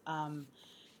ridiculous,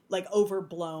 like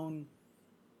overblown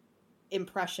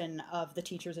impression of the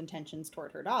teacher's intentions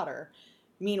toward her daughter.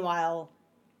 Meanwhile,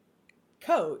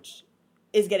 Coach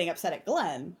is getting upset at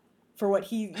Glenn for what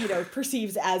he,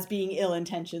 perceives as being ill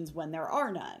intentions when there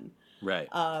are none. Right.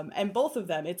 And both of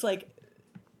them, it's like,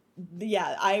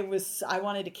 yeah, I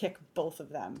wanted to kick both of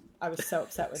them. I was so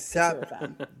upset with the two of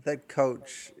them. That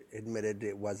Coach admitted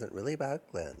it wasn't really about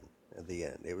Glenn at the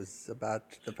end. It was about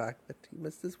the fact that he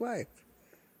missed his wife,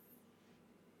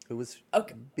 who was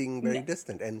being very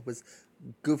distant and was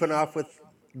goofing off with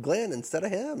Glenn instead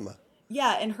of him.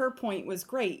 Yeah, and her point was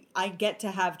great. I get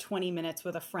to have 20 minutes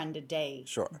with a friend a day.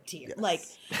 Sure. Dear. Yes. Like,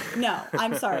 no,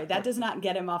 I'm sorry. That does not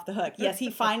get him off the hook. Yes, he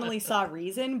finally saw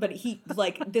reason, but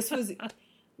this was,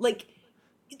 like,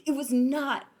 it was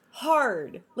not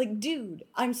hard. Like, dude,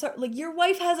 I'm sorry. Like, your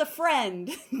wife has a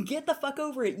friend. Get the fuck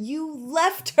over it. You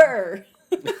left her.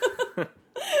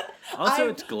 Also,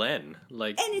 it's Glenn.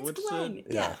 Like, and it's Glenn.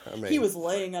 Yeah. I mean, he was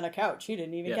laying on a couch. He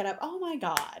didn't even get up. Oh, my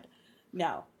God.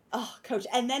 No. Oh, Coach.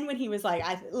 And then when he was like,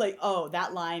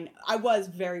 that line, I was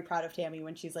very proud of Tammy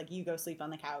when she's like, you go sleep on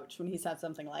the couch. When he said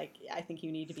something like, I think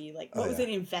you need to be like, was it,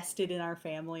 invested in our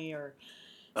family or.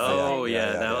 That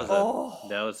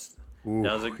was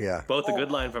both a good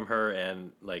line from her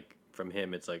and like from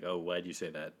him. It's like, oh, why'd you say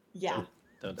that? Yeah.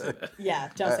 Don't say that. Yeah.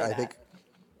 Don't say that. I think,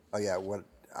 what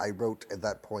I wrote at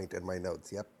that point in my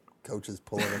notes. Yep. Coach is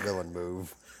pulling a villain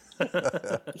move.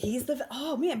 He's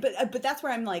but that's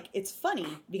where I'm like, it's funny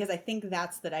because I think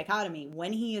that's the dichotomy.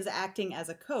 When he is acting as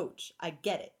a coach, I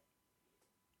get it.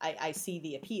 I see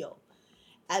the appeal.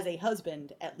 As a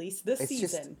husband, at least this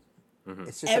season,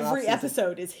 it's just every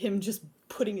episode is him just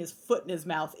putting his foot in his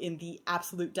mouth in the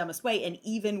absolute dumbest way. And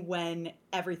even when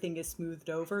everything is smoothed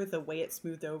over, the way it's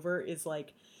smoothed over is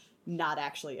like not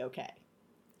actually okay.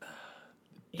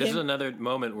 This is another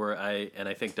moment where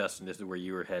I think, Dustin, this is where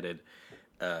you were headed.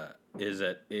 Is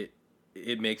that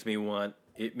it makes me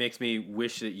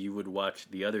wish that you would watch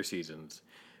the other seasons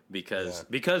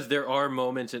because there are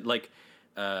moments like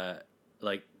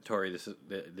Tori, this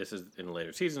is in a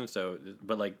later season, so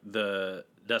but like the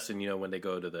Dustin, when they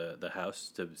go to the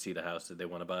house to see the house that they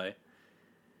want to buy.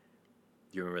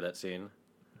 Do you remember that scene?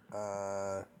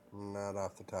 Not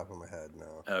off the top of my head,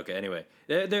 no. Okay, anyway,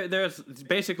 there's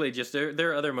basically just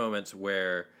there are other moments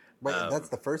where wait, that's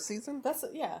the first season?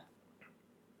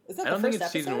 Is that I don't think it's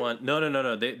episode? season 1.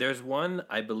 No. There's one.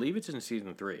 I believe it's in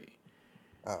season 3.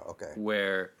 Oh, okay.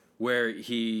 Where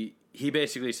he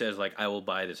basically says like, I will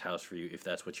buy this house for you if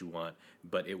that's what you want,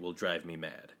 but it will drive me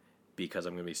mad because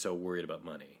I'm going to be so worried about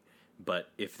money. But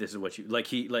if this is what you like,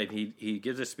 he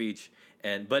gives a speech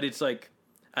but it's like,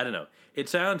 I don't know. It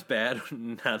sounds bad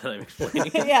now that I'm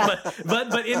explaining. Yeah.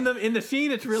 But in the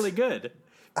scene, it's really good.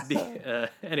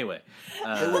 Anyway,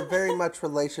 they were very much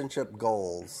relationship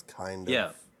goals, kind of.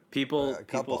 Yeah. People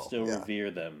still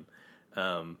revere them.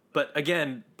 But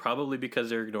again, probably because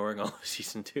they're ignoring all of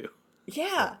season 2.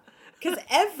 Yeah. Because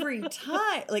every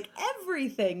time, like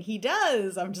everything he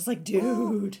does, I'm just like,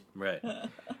 dude. Right.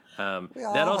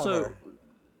 That also,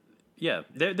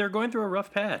 they're going through a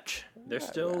rough patch. They're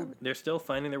still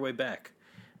finding their way back.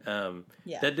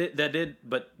 That did,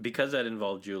 but because that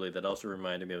involved Julie, that also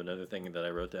reminded me of another thing that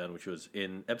I wrote down, which was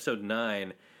in episode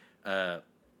 9.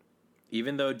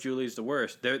 Even though Julie's the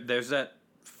worst, there's that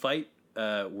fight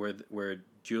where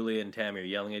Julie and Tammy are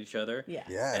yelling at each other. Yeah.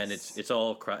 Yes. And it's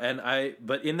all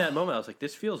but in that moment I was like,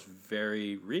 this feels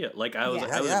very real. Like I was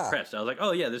impressed. I was like,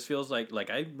 oh yeah, this feels like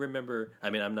I remember.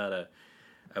 I mean,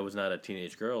 I was not a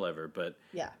teenage girl ever, but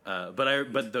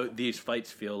these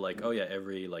fights feel like, oh yeah,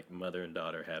 every like mother and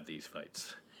daughter have these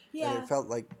fights. Yeah. And it felt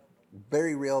like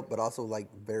very real, but also like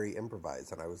very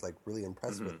improvised, and I was like really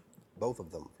impressed with both of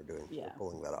them for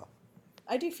pulling that off.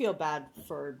 I do feel bad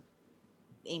for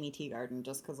Amy Teagarden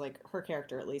just because, like, her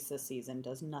character, at least this season,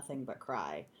 does nothing but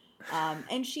cry.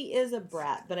 And she is a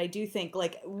brat, but I do think,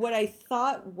 like, what I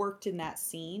thought worked in that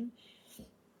scene,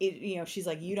 she's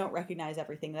like, you don't recognize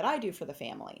everything that I do for the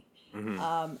family.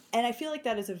 Mm-hmm. And I feel like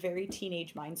that is a very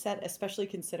teenage mindset, especially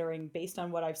considering, based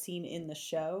on what I've seen in the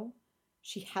show,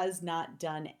 she has not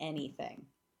done anything.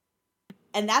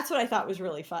 And that's what I thought was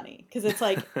really funny, because it's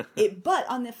like, but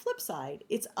on the flip side,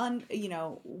 it's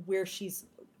where she's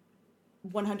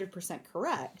 100%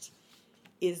 correct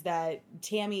is that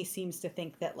Tammy seems to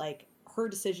think that, like, her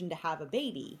decision to have a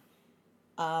baby,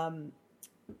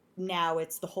 now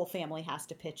it's the whole family has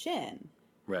to pitch in.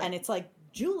 Right. And it's like,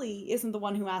 Julie isn't the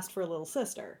one who asked for a little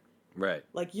sister. Right.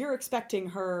 Like, you're expecting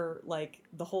her, like,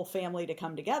 the whole family to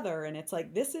come together, and it's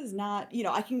like, this is not, you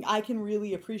know, I can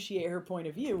really appreciate her point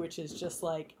of view, which is just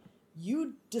like,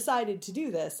 you decided to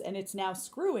do this, and it's now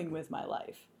screwing with my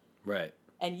life. Right.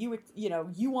 And you know,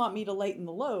 you want me to lighten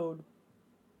the load.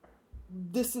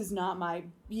 This is not my,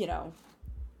 you know,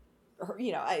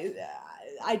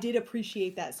 I did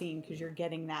appreciate that scene, because you're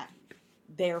getting that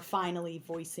they're finally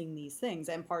voicing these things,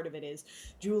 and part of it is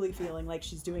Julie feeling like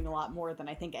she's doing a lot more than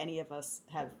I think any of us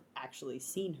have actually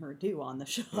seen her do on the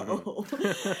show.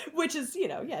 Mm-hmm. Which is, you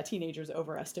know, teenagers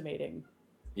overestimating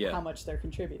how much they're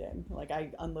contributing. Like,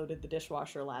 I unloaded the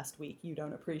dishwasher last week, you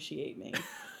don't appreciate me.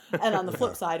 And on the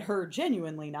flip side, her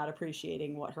genuinely not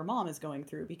appreciating what her mom is going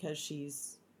through, because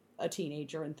she's a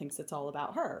teenager and thinks it's all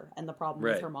about her. And the problem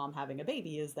with her mom having a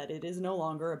baby is that it is no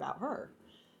longer about her.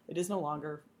 It is no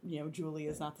longer, you know, Julie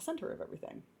is not the center of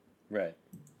everything. Right.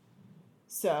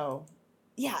 So,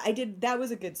 yeah, I did. That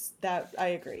was a good. That I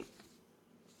agree.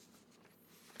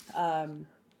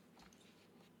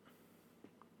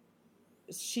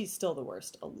 She's still the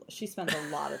worst. She spends a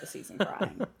lot of the season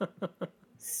crying.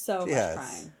 So much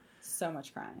crying. So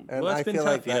much crying. And well, it's been tough.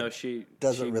 Like, you know, she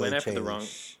really went after change. the wrong,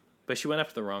 but she went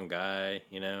after the wrong guy.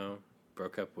 You know,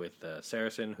 broke up with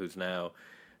Saracen, who's now,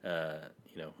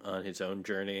 you know, on his own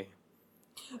journey.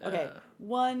 Okay,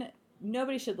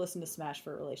 nobody should listen to Smash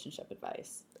for relationship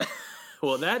advice.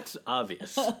 Well, that's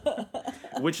obvious.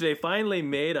 Which they finally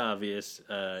made obvious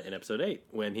in episode 8,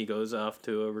 when he goes off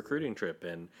to a recruiting trip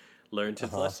and learns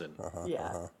his lesson.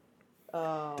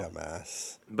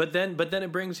 Dumbass. But then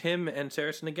it brings him and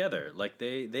Saracen together. Like,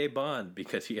 they bond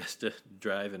because he has to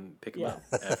drive and pick him up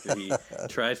after he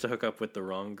tries to hook up with the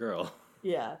wrong girl.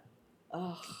 Yeah.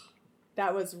 Oh,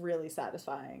 that was really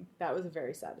satisfying. That was a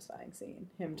very satisfying scene.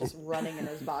 Him just running in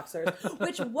his boxers.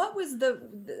 What was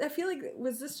I feel like,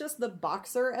 was this just the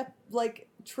boxer,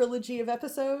 trilogy of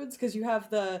episodes? Because you have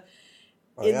the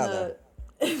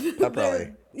pep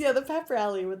rally. Yeah, the pep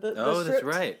rally with the that's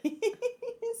right.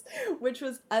 Which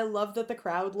was, I loved that the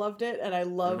crowd loved it, and I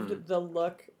loved the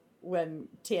look when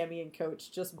Tammy and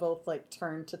Coach just both, like,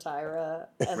 turned to Tyra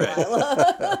and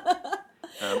Lila.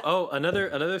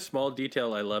 Another small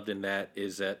detail I loved in that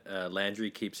is that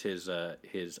Landry keeps his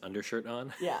undershirt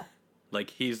on. Yeah. Like,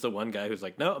 he's the one guy who's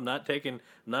like, no, I'm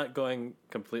not going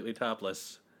completely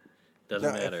topless.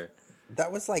 Doesn't matter.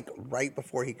 That was, like, right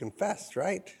before he confessed,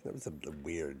 right? That was a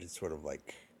weird sort of,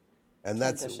 like... And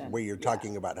that's where you're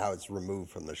talking about how it's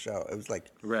removed from the show. It was like,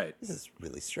 this is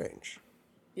really strange.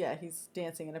 Yeah, he's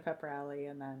dancing in a pep rally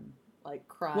and then, like,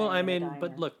 crying. Well, I mean,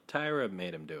 but look, Tyra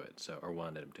made him do it, or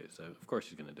wanted him to, so of course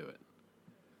he's going to do it.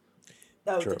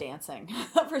 Oh, True. The dancing.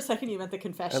 For a second you meant the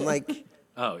confession. And, like...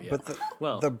 Oh, yeah.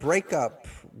 But the breakup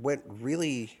went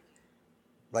really,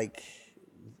 like,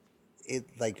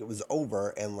 it was over,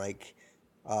 and, like,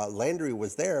 Landry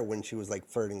was there when she was, like,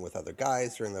 flirting with other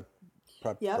guys during the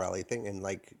prep rally thing, and,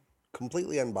 like,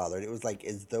 completely unbothered. It was like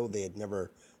as though they had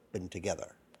never been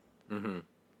together. Mm-hmm.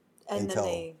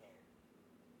 And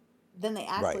then they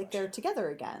act like they're together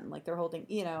again, like they're holding,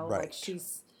 you know, like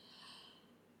she's.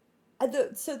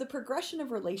 So the progression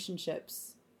of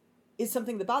relationships is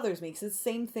something that bothers me, because it's the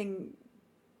same thing,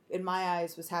 in my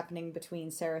eyes, was happening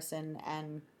between Saracen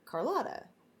and Carlotta.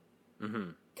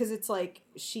 Mm-hmm. Because it's like,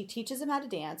 she teaches him how to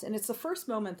dance, and it's the first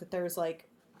moment that there's, like,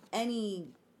 any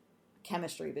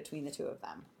chemistry between the two of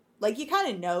them. Like, you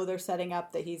kind of know they're setting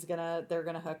up that they're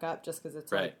gonna hook up, just because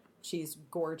it's like, she's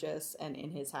gorgeous and in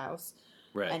his house,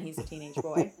 and he's a teenage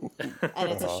boy, and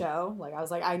it's a show. Like, I was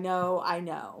like, I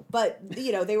know, but,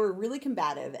 you know, they were really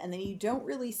combative, and then you don't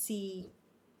really see,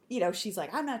 you know, she's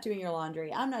like, I'm not doing your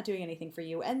laundry, I'm not doing anything for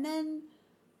you, and then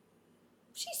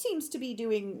she seems to be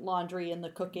doing laundry and the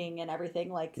cooking and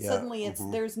everything. Like, suddenly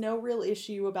there's no real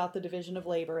issue about the division of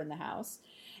labor in the house.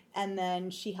 And then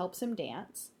she helps him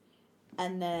dance.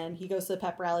 And then he goes to the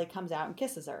pep rally, comes out and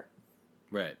kisses her.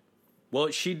 Right. Well,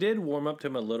 she did warm up to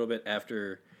him a little bit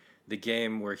after the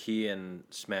game where he and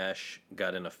Smash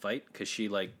got in a fight, because she,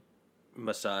 like,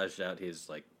 massaged out his,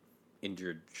 like,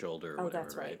 injured shoulder or whatever,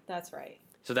 that's right. That's right.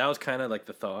 So that was kind of like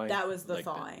the thawing. That was the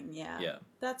thawing, yeah.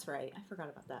 That's right. I forgot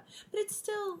about that. But it's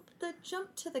still the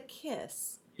jump to the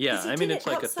kiss. Yeah, I mean, it's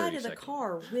like a 30 outside of the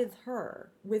car with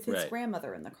her, with his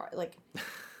grandmother in the car. Like,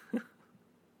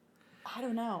 I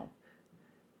don't know.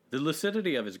 The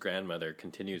lucidity of his grandmother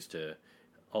continues to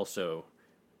also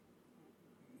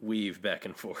weave back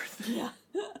and forth. Yeah.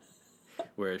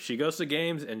 Where she goes to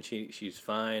games and she's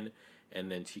fine,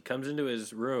 and then she comes into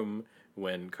his room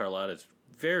when Carlotta's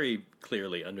very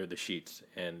clearly under the sheets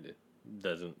and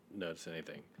doesn't notice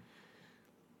anything.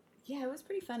 Yeah, it was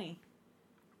pretty funny.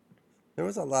 There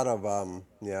was a lot of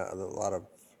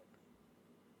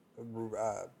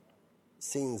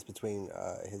scenes between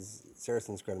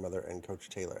Saracen's grandmother and Coach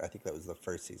Taylor. I think that was the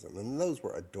first season, and those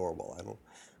were adorable.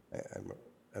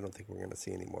 I don't think we're going to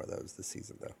see any more of those this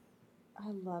season, though.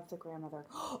 I love the grandmother.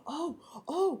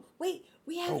 Oh, wait,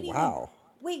 we haven't even... Wow.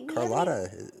 Wait, Carlotta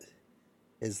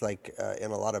is like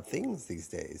in a lot of things these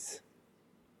days.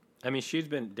 I mean,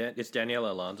 it's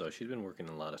Daniela Alonso. She's been working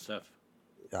on a lot of stuff.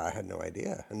 I had no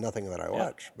idea, and nothing that I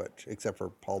watch, but except for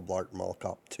Paul Blart Mall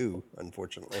Cop 2,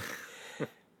 unfortunately.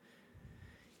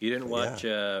 You didn't watch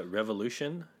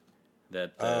Revolution?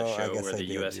 That show where the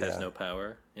U.S. has no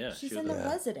power? Yeah, she's in The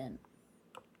Resident.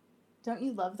 Don't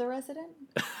you love The Resident?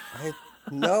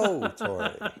 No,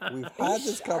 Tori. We've had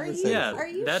this conversation. Are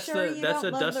you that's sure the you that's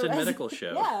don't a love Dustin The Medical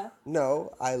Resident? show. Yeah.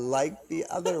 No, I like the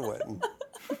other one.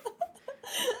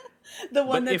 The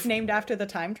one that's named after the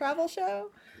time travel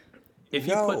show? If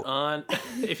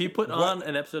you put on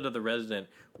an episode of The Resident,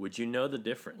 would you know the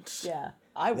difference? Yeah,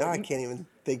 I would. Now I can't even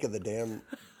think of the damn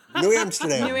New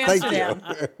Amsterdam. New Amsterdam.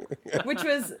 Thank you. Which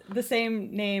was the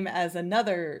same name as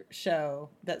another show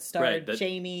that starred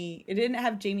Jamie. It didn't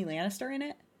have Jamie Lannister in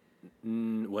it.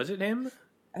 Was it him?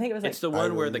 I think it was. It's the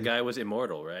one where the guy was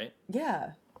immortal, right?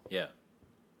 Yeah. Yeah.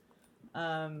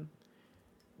 I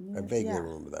vaguely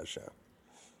remember that show.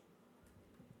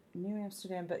 New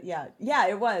Amsterdam, but yeah,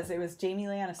 it was Jamie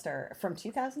Lannister from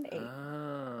 2008.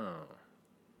 Oh,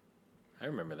 I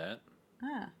remember that.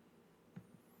 Ah,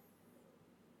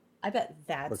 I bet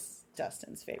that's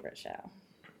Justin's favorite show.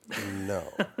 No.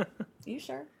 You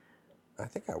sure? I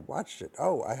think I watched it.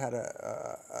 Oh, I had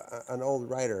an old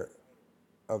writer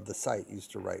of the site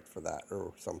used to write for that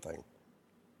or something.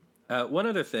 One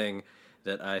other thing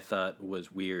that I thought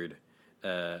was weird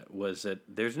was that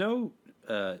there's no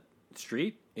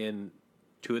Street in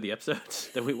 2 of the episodes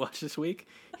that we watched this week.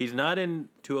 He's not in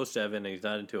 207 and he's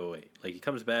not in 208. Like, he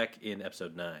comes back in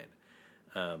episode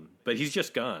 9. But he's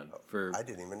just gone for... I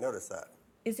didn't even notice that.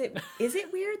 Is it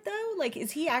weird, though? Like,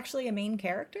 is he actually a main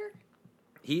character?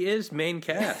 He is main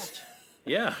cast.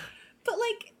 Yeah. But,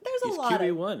 like, there's he's a lot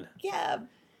QB1. Yeah,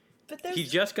 but there's... He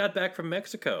just got back from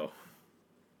Mexico.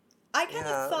 I kind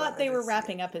of thought they were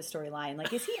wrapping up his storyline.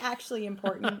 Like, is he actually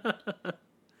important?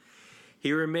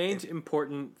 He remains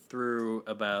important through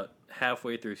about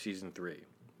halfway through season 3,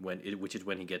 which is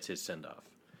when he gets his send-off.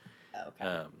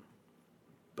 Okay.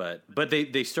 But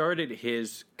they started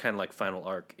his kind of like final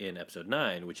arc in episode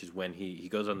 9, which is when he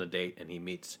goes on the date and he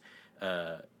meets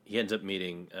he ends up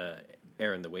meeting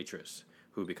Erin, the waitress,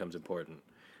 who becomes important.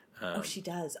 She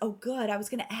does. Oh, good. I was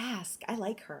going to ask. I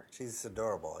like her. She's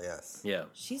adorable. Yes. Yeah.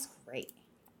 She's great.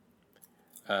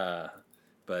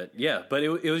 But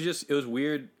it was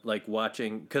weird, like,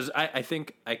 watching, because I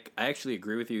think I actually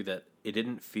agree with you that it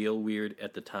didn't feel weird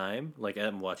at the time. Like,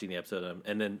 I'm watching the episode,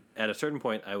 and then at a certain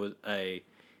point, I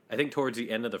think towards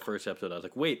the end of the first episode, I was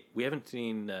like, wait, we haven't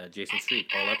seen Jason Street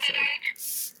all episode.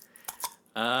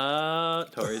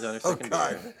 Tori's on her second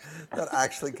beer. That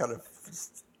actually kind of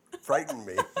frightened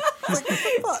me. Like, what the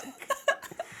fuck?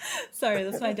 Sorry,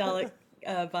 that's my Dalek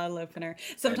bottle opener.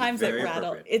 Sometimes it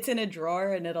rattles. It's in a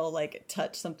drawer and it'll like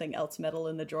touch something else metal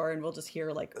in the drawer, and we'll just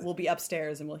hear we'll be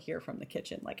upstairs and we'll hear from the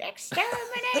kitchen like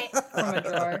exterminate from a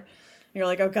drawer. And you're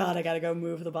like, oh god, I gotta go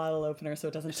move the bottle opener so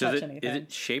it doesn't touch anything. Is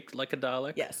it shaped like a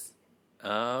Dalek? Yes.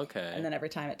 Oh, okay. And then every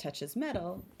time it touches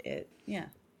metal,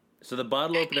 So the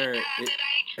bottle opener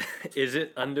is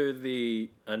it under the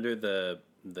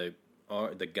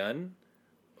gun?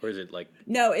 Or is it like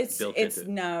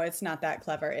it's not that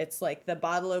clever. It's like the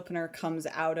bottle opener comes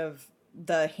out of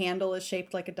the handle is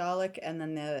shaped like a Dalek, and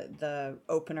then the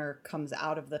opener comes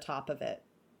out of the top of it.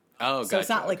 Oh, so it's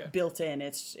not like built in.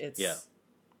 It's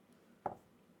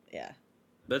yeah.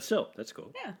 But still, that's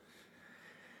cool. Yeah.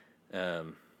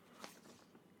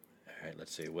 All right,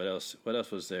 let's see. What else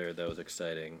was there that was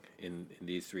exciting in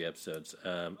these 3 episodes?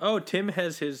 Tim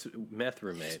has his meth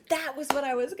roommate. That was what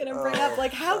I was going to bring up.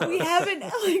 Like, how we haven't...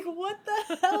 Like, what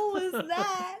the hell was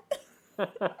that?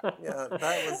 Yeah,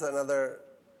 that was another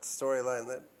storyline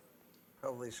that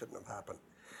probably shouldn't have happened.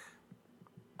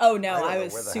 Oh, no, I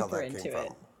was super into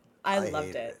it. I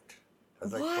loved it. I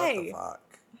was like, why? What the fuck?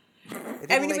 It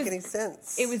didn't make any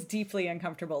sense. It was deeply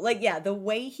uncomfortable. Like, yeah, the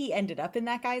way he ended up in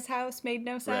that guy's house made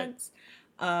no sense.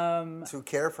 Right. To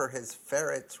care for his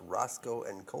ferrets, Roscoe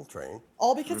and Coltrane.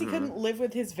 All because he couldn't live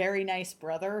with his very nice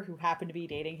brother, who happened to be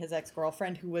dating his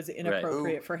ex-girlfriend, who was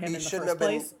inappropriate for him in the first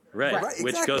place. Right, exactly.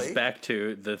 Which goes back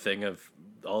to the thing of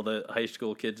all the high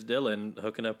school kids Dylan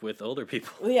hooking up with older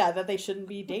people. Well, yeah, that they shouldn't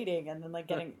be dating, and then like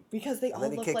getting... Because they all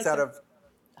look like... And then he kicks out of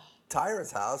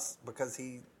Tyra's house because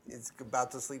he is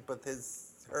about to sleep with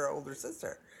her older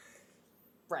sister.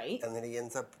 Right. And then he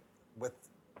ends up with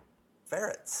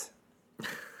ferrets.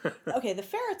 Okay, the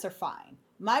ferrets are fine.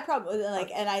 My problem, like,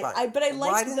 and I like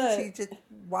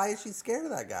why is she scared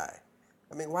of that guy?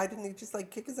 I mean, why didn't he just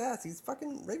like kick his ass? He's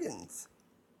fucking Riggins.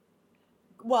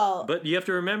 Well, but you have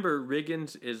to remember,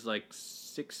 Riggins is like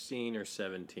 16 or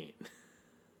 17.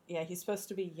 Yeah, he's supposed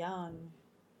to be young.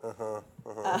 What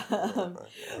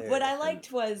I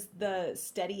liked was the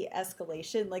steady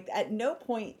escalation. Like, at no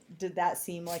point did that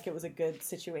seem like it was a good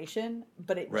situation,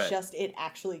 but it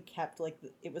actually kept, like,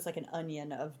 it was like an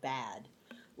onion of bad.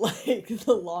 Like,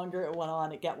 the longer it went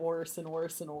on, it got worse and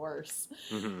worse and worse.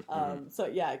 So,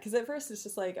 yeah, because at first it's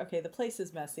just like, okay, the place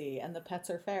is messy, and the pets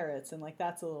are ferrets, and, like,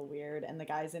 that's a little weird, and the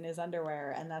guy's in his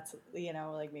underwear, and that's, you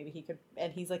know, like, maybe he could,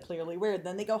 and he's, like, clearly weird.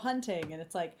 Then they go hunting, and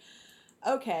it's like,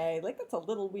 okay, like, that's a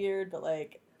little weird, but,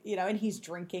 like, you know, and he's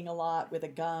drinking a lot with a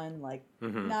gun, like,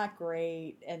 not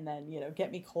great, and then, you know,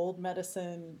 get me cold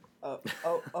medicine,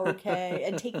 okay,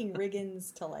 and taking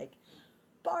Riggins to, like,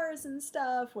 bars and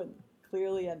stuff when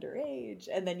clearly underage,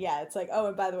 and then, yeah, it's like, oh,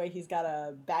 and by the way, he's got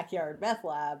a backyard meth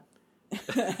lab,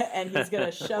 and he's gonna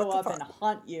show up and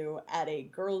haunt you at a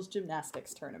girls'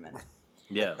 gymnastics tournament.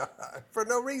 Yeah. For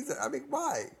no reason. I mean,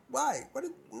 why? What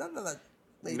is, none of that.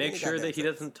 Make sure that he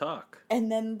doesn't talk. And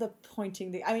then the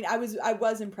pointing, I mean, I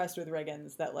was impressed with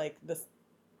Riggins that, like, this,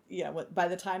 you know, by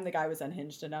the time the guy was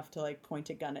unhinged enough to, like, point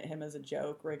a gun at him as a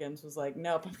joke, Riggins was like,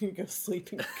 nope, I'm gonna go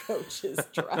sleep in Coach's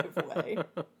driveway.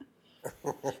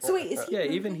 So wait, is he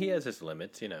moving? Even he has his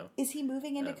limits, you know. Is he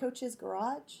moving into Coach's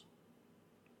garage?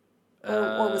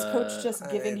 Or was Coach just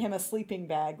giving him a sleeping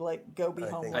bag, like, go be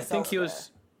homeless? I think he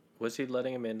was. Was he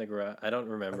letting him in the garage? I don't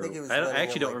remember. I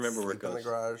actually don't remember where it goes. In the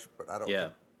garage, but I don't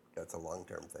think that's a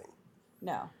long-term thing.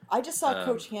 No. I just saw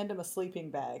Coach hand him a sleeping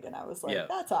bag, and I was like,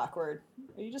 that's awkward.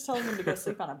 Are you just telling him to go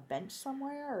sleep on a bench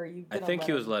somewhere, or are you gonna I think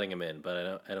he was letting him in,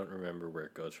 but I don't remember where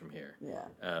it goes from here.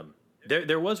 Yeah.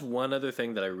 There was one other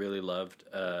thing that I really loved,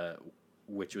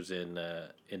 which was in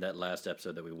that last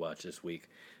episode that we watched this week,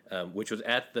 which was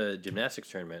at the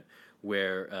gymnastics tournament,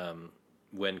 where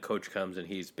when Coach comes and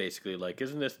he's basically like,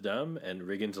 "Isn't this dumb?" and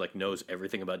Riggins like knows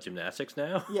everything about gymnastics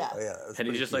now. Yeah, and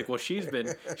he's just like, "Well, she's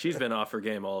been off her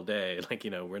game all day. Like, you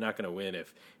know, we're not going to win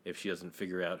if she doesn't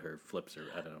figure out her flips or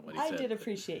I don't know what he said." I did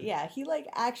appreciate, he like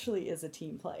actually is a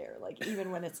team player. Like,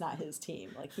 even when it's not his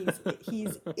team, like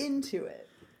he's into it.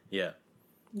 Yeah.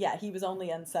 Yeah, he was only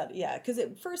unsettled. Yeah, because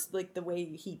at first, like, the way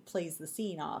he plays the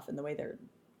scene off and the way they're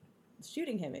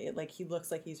shooting him, like, he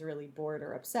looks like he's really bored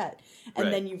or upset.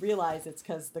 And then you realize it's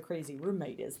because the crazy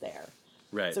roommate is there.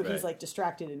 Right, so he's, like,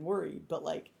 distracted and worried. But,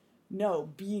 like, no,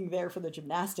 being there for the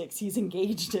gymnastics, he's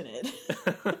engaged in it.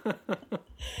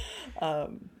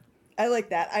 I like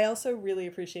that. I also really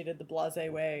appreciated the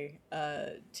blasé way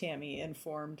Tammy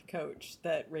informed Coach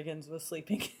that Riggins was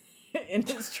sleeping in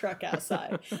his truck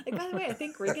outside. Like, by the way, I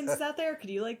think Riggins is out there. Could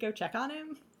you, like, go check on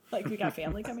him? Like, we got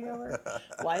family coming over.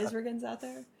 Why is Riggins out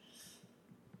there?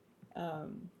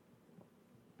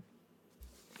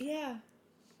 Yeah.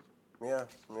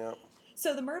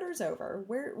 So the murder's over.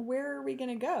 Where are we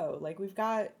gonna go? Like,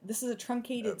 this is a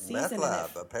truncated season. Meth lab,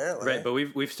 apparently. Right, but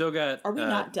we've still got. Are we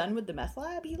not done with the meth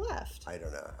lab? He left. I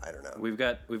don't know. We've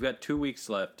got 2 weeks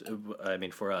left. I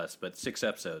mean, for us, but 6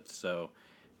 episodes. So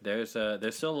there's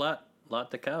still a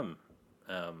lot to come.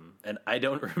 And I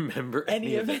don't remember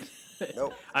any of it.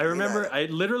 Nope. I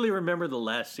literally remember the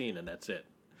last scene, and that's it.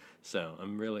 So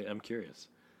I'm curious.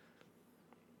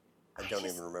 I don't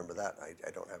even remember that. I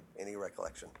don't have any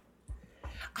recollection.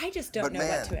 I just don't know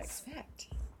what to expect.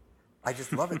 I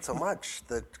just love it so much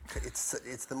that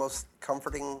it's the most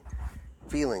comforting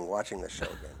feeling watching this show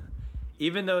again.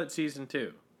 Even though it's season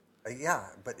 2. Yeah,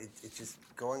 but it's just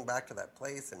going back to that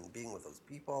place and being with those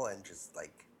people and just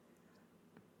like,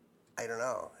 I don't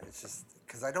know. It's just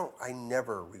because I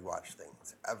never rewatch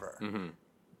things ever. Mm-hmm.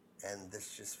 And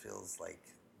this just feels like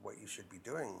what you should be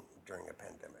doing during a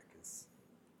pandemic is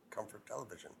comfort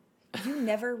television. You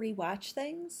never rewatch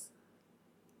things?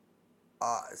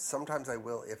 Sometimes I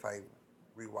will if I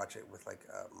rewatch it with like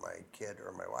my kid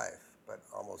or my wife, but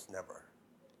almost never.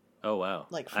 Oh, wow.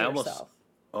 Like for yourself. Almost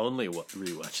only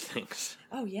rewatch things.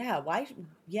 Oh, yeah. Why?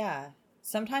 Yeah.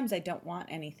 Sometimes I don't want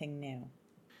anything new.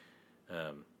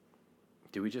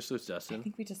 Did we just lose Dustin? I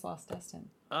think we just lost Dustin.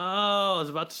 Oh, I was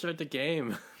about to start the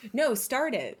game. No,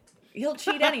 start it. He'll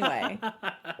cheat anyway.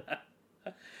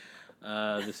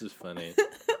 This is funny.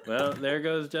 Well, there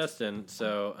goes Dustin.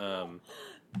 So,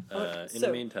 in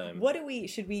the meantime, what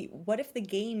if the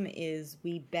game is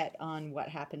we bet on what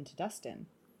happened to Dustin?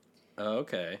 Oh,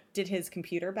 okay. Did his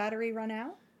computer battery run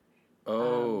out?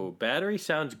 Oh, battery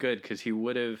sounds good because he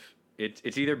would have.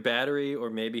 It's either battery or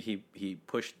maybe he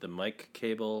pushed the mic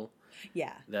cable.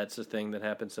 Yeah. That's a thing that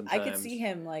happens sometimes. I could see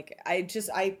him, like,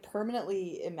 I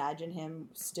permanently imagine him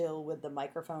still with the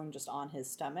microphone just on his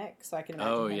stomach, so I can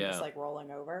imagine him just, like,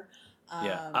 rolling over.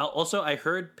 I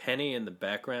heard Penny in the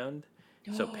background,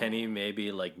 so Penny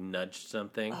maybe, like, nudged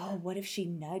something. Oh, what if she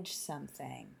nudged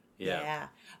something? Yeah.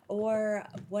 Or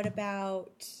what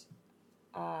about,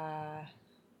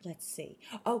 let's see.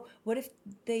 Oh, what if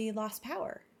they lost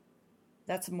power?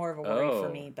 That's more of a worry for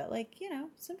me, but, like, you know,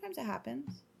 sometimes it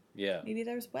happens. Yeah. Maybe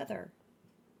there's weather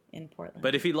in Portland.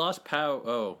 But if he lost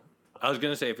power, I was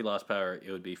going to say if he lost power,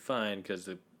 it would be fine because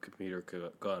the computer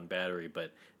could go on battery,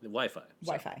 but the Wi-Fi.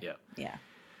 So, Wi-Fi. Yeah.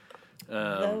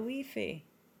 The Wi-Fi.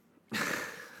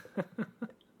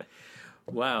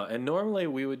 Wow. And normally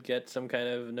we would get some kind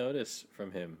of notice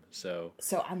from him. So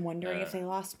I'm wondering if they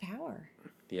lost power.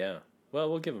 Yeah. Well,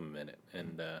 we'll give him a minute.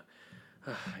 And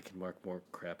I can mark more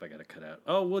crap I got to cut out.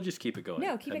 Oh, we'll just keep it going.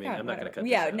 No, keep it going. I'm not going to cut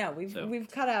this out. No, we've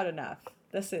cut out enough.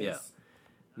 This is... Yeah.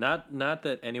 Not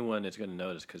that anyone is going to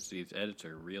notice because these edits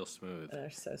are real smooth.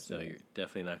 They're so smooth. So you're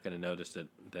definitely not going to notice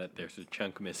that there's a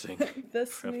chunk missing from the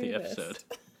smoothest. episode.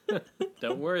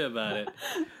 Don't worry about it.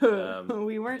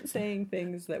 We weren't saying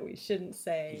things that we shouldn't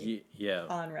say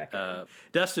on record.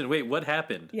 Dustin, wait, what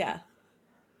happened? Yeah.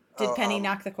 Did Penny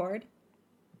knock the cord?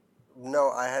 No,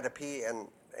 I had to pee, and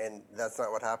that's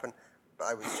not what happened.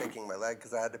 I was shaking my leg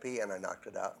because I had to pee, and I knocked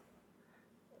it out.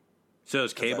 So it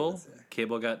was cable?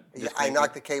 Cable got disconnected? I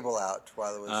knocked the cable out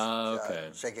while I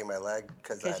was shaking my leg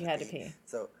because you had to pee.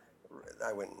 So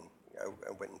I went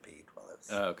and peed while I was...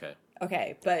 Oh, okay.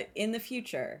 Okay, but in the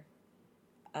future,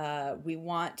 we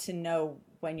want to know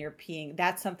when you're peeing.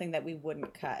 That's something that we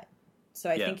wouldn't cut. So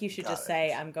I think you should just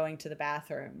say, I'm going to the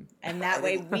bathroom. And that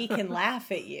way we can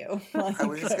laugh at you. I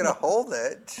was just going to hold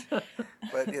it,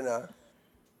 but, you know.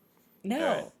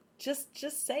 No, right.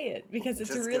 just say it because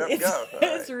it's just really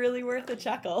it's really worth a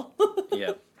chuckle.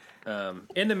 Yeah.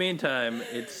 In the meantime,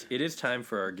 it is time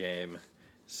for our game.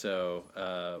 So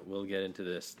we'll get into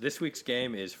this. This week's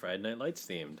game is Friday Night Lights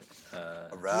themed.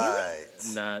 Right.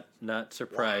 Not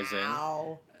surprising.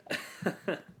 Wow.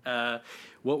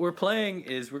 What we're playing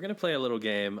is we're going to play a little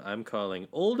game I'm calling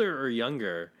Older or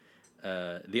Younger,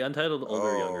 the untitled Older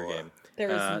or Younger game. There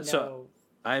is no. So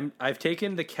I've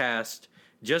taken the cast,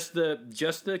 just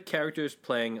the characters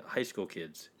playing high school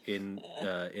kids in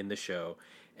the show,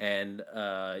 and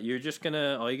you're just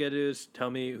gonna all you gotta do is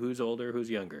tell me who's older, who's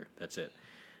younger. That's it.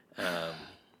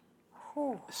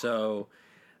 So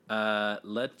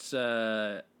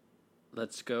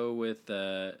let's go with.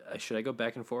 Should I go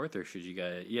back and forth, or should you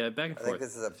guys? Yeah, back and forth. I think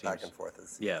this is a back and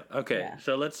forth. Yeah. Okay. Yeah.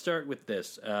 So let's start with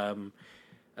this. I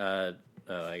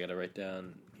gotta write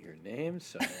down your names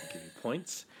so I can give you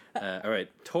points. All right,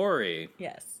 Tori.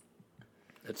 Yes.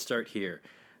 Let's start here.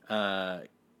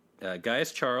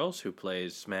 Gaius Charles, who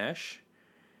plays Smash,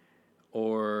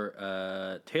 or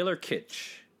Taylor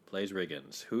Kitsch plays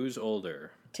Riggins. Who's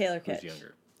older? Taylor Kitsch. Who's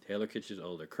younger? Taylor Kitsch is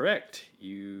older. Correct.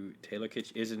 Taylor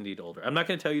Kitsch is indeed older. I'm not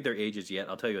going to tell you their ages yet.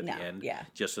 I'll tell you at the end,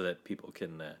 just so that people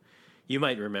can. You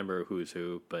might remember who's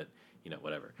who, but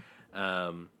whatever.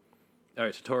 All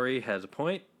right, so Tori has a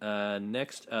point.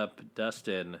 Next up,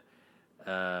 Dustin.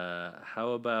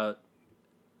 How about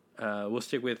we'll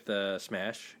stick with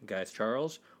Smash, Gaius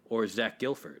Charles, or Zach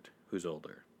Gilford, who's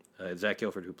older. Zach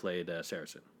Gilford, who played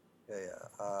Saracen.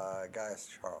 Yeah. Gaius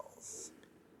Charles.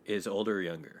 Is older or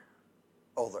younger?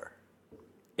 Older.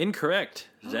 Incorrect.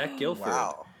 Zach Gilford.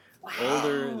 Wow.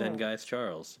 Older than Gaius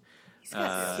Charles. He's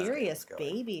got serious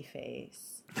baby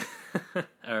face.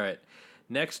 All right.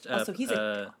 Next up.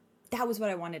 Also, that was what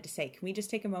I wanted to say. Can we just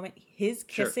take a moment? His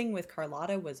kissing with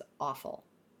Carlotta was awful.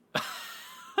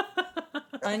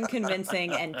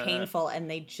 Unconvincing and painful,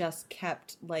 and they just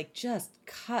kept, just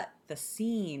cut the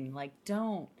scene.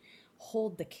 Don't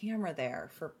hold the camera there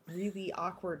for really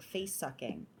awkward face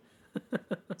sucking.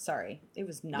 Sorry. It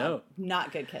was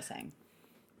not good kissing.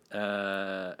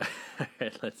 All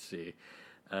right, let's see.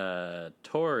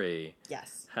 Tori.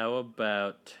 Yes. How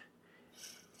about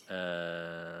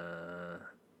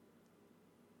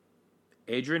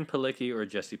Adrian Palicki or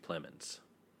Jesse Plemons?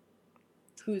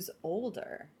 Who's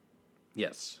older?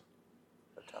 Yes.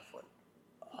 A tough one.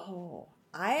 Oh,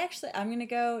 I'm going to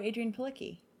go Adrian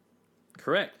Palicki.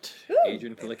 Correct. Ooh.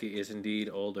 Adrian Palicki is indeed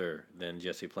older than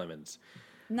Jesse Plemons.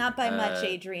 Not by much,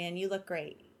 Adrian. You look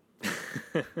great.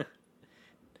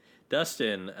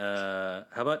 Dustin, how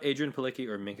about Adrian Palicki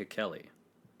or Minka Kelly?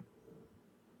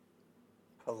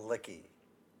 Palicki.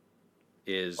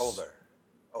 Is older.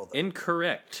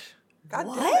 Incorrect. God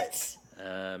what?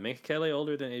 Damn it. Minka Kelly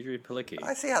older than Adrian Palicki.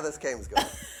 I see how this game's going.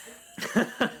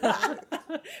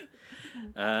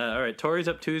 All right, Tori's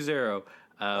up 2-0.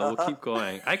 We'll keep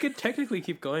going. I could technically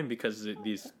keep going because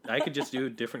I could just do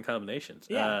different combinations.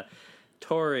 Yeah.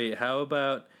 Tori, how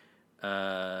about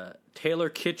Taylor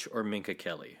Kitsch or Minka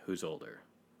Kelly? Who's older?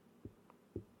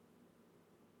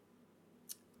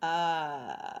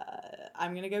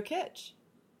 I'm gonna go Kitsch.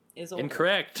 Is older.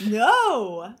 Incorrect.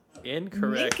 No.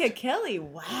 Incorrect. Minka Kelly.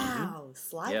 Wow.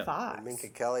 Sly Fox. Minka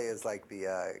Kelly is like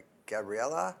the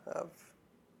Gabriella of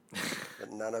the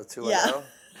 90210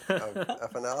 of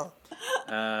FNL.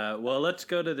 Well, let's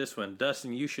go to this one.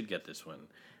 Dustin, you should get this one.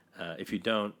 If you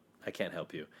don't, I can't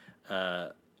help you.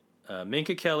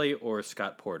 Minka Kelly or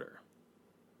Scott Porter?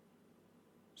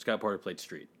 Scott Porter played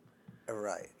Street.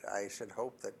 Right. I should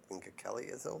hope that Minka Kelly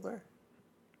is older.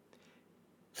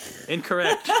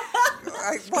 Incorrect.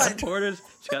 Scott Porter's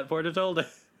older.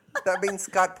 That means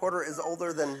Scott Porter is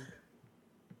older than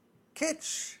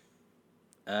Kitsch.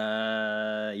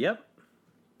 Yep.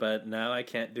 But now I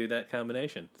can't do that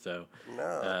combination. So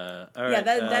no. All right. Yeah,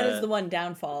 that is the one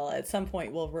downfall. At some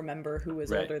point, we'll remember who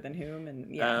was older than whom,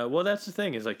 and well, that's the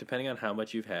thing. Is like depending on how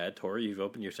much you've had. Tori, you've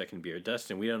opened your second beer.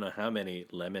 Dustin, we don't know how many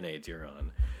lemonades you're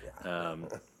on. Yeah.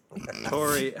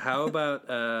 Tori, how about?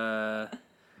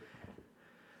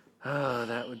 Oh,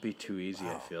 that would be too easy.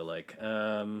 I feel like.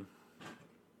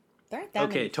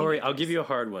 Okay, Tori, I'll give you a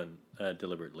hard one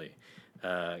deliberately.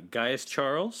 Gaius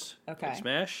Charles, played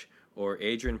Smash, or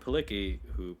Adrian Palicki,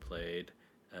 who played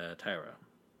Tyra.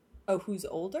 Oh, who's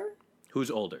older?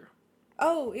 Who's older?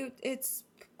 Oh, it's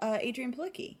Adrian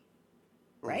Palicki,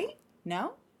 right?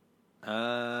 No?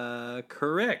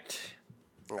 Correct.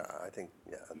 I think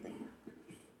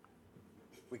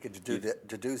we could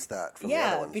deduce that from the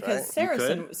other ones, because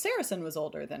right? Saracen was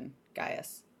older than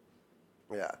Gaius.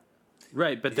 Yeah.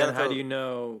 Right, but then how do you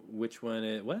know which one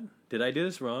it... What? Did I do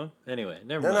this wrong? Anyway,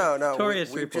 never mind. No. Tori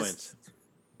has 3 points.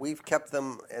 We've kept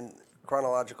them in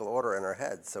chronological order in our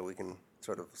heads so we can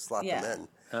sort of slot them in.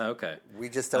 Okay. We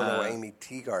just don't know where Amy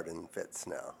Teagarden fits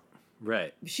now.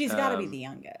 Right. She's got to be the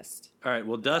youngest. All right,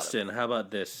 well, Dustin, how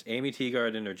about this? Amy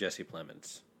Teagarden or Jesse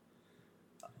Plemons?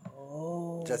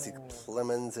 Oh. Jesse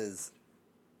Plemons is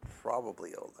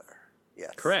probably older.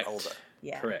 Yes. Correct. Older.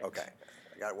 Yeah. Correct. Okay.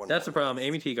 I got one. That's the problem.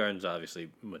 Amy Teagarden's obviously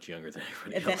much younger than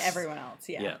everyone else.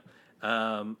 Yeah.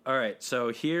 All right,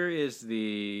 so here is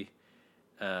the...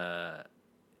 all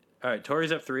right,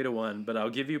 Tori's up 3-1, but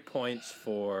I'll give you points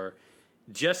for...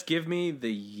 Just give me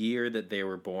the year that they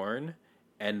were born,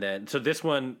 and then... So this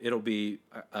one, it'll be...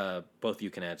 both of you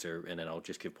can answer, and then I'll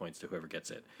just give points to whoever gets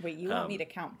it. Wait, you want me to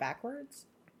count backwards?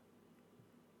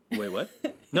 Wait, what?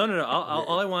 No.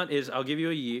 All I want is I'll give you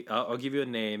a year, I'll give you a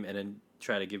name, and then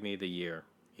try to give me the year.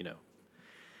 You know.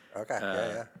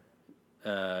 Okay.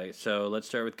 So let's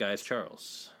start with Gaius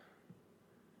Charles.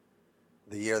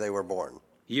 The year they were born.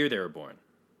 Year they were born.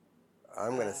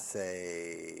 I'm going to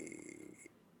say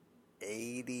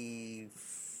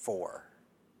 84.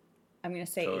 I'm going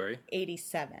to say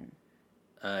 87.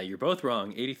 You're both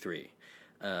wrong. 83.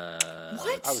 What?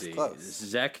 I was close.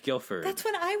 Zach Gilford. That's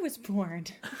when I was born.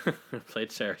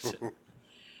 Played Saracen.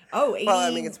 Oh, 80, well,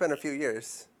 I mean, it's been a few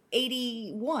years.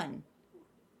 81.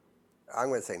 I'm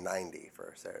going to say 90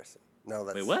 for Saracen. No,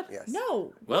 that's... Wait, what? Yes.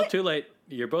 No. Well, too late.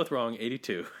 You're both wrong.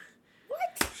 82.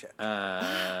 What? Shit.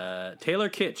 Taylor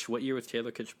Kitsch. What year was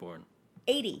Taylor Kitsch born?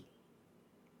 80.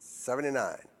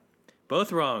 79.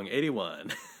 Both wrong.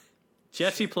 81.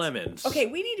 Jesse Plemons. Okay,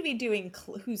 we need to be doing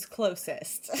who's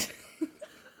closest.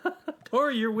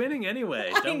 Tori, you're winning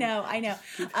anyway. I know.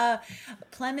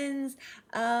 Plemons,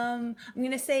 I'm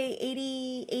going to say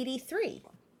 83.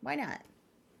 Why not?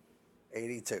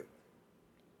 82.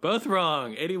 Both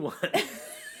wrong. 81.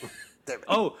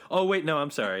 Oh, wait, no,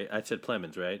 I'm sorry. I said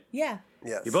Plemons, right? Yeah.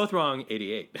 Yes. You're both wrong.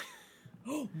 88.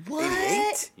 What?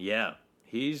 88? Yeah.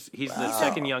 He's the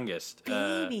second youngest.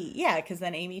 Baby. Yeah, because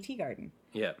then Amy Teagarden.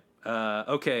 Yeah.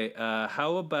 Okay.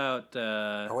 How about...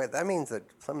 oh, wait, that means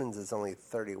that Clemens is only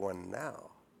 31 now.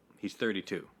 He's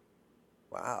 32.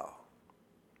 Wow.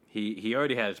 He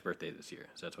already had his birthday this year,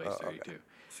 so that's why he's 32. Okay.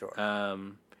 Sure.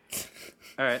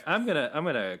 All right, I'm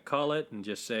gonna call it and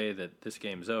just say that this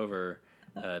game's over.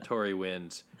 Tori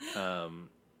wins.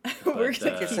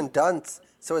 Kirsten Dunst.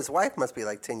 So his wife must be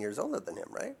like 10 years older than him,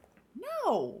 right?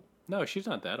 No, she's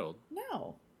not that old.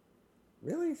 No.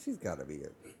 Really? She's got to be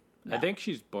it. No. I think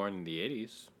she's born in the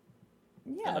 80s.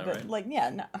 Yeah, but right?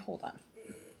 Hold on.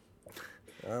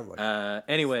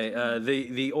 Anyway,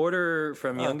 the order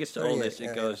from youngest to oldest,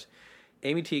 it goes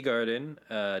Amy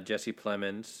Teagarden, Jesse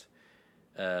Plemons,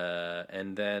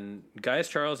 and then Gaius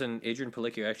Charles and Adrian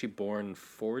Palicki are actually born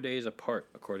 4 days apart,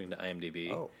 according to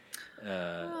IMDb.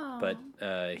 But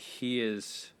he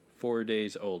is 4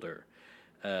 days older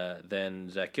than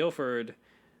Zach Gilford,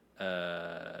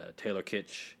 Taylor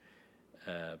Kitsch,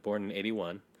 born in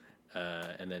 81.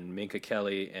 And then Minka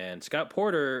Kelly and Scott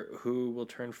Porter, who will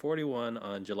turn 41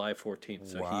 on July 14th.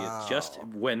 So he is just,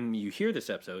 when you hear this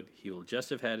episode, he will just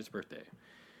have had his birthday.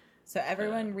 So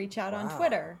everyone reach out on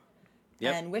Twitter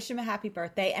and wish him a happy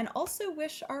birthday. And also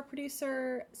wish our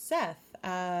producer, Seth,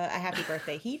 a happy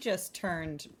birthday. He just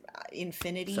turned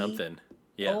infinity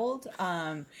old.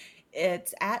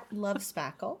 It's at Love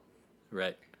Spackle.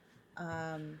 Right.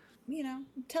 Tell him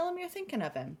you're thinking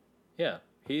of him. Yeah.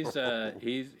 He's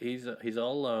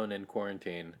all alone in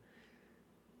quarantine.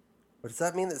 But does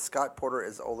that mean that Scott Porter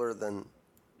is older than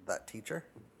that teacher?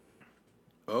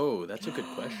 Oh, that's a good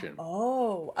question.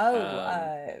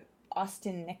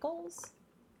 Austin Nichols?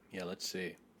 Yeah, let's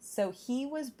see. So he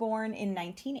was born in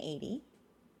 1980.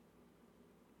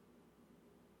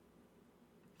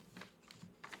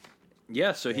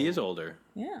 Yeah, so he is older.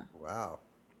 Yeah. Wow.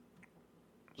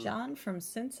 John from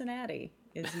Cincinnati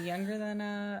is younger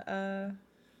than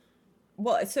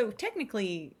Well, so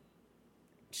technically,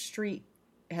 Street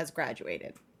has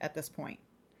graduated at this point.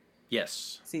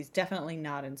 Yes. So he's definitely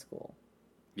not in school.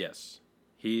 Yes.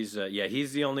 He's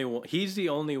the only one. He's the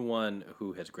only one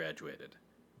who has graduated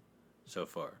so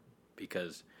far,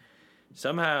 because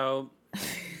somehow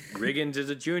Riggins is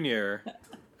a junior.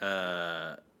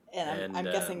 And I'm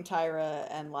guessing Tyra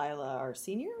and Lila are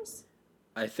seniors?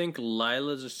 I think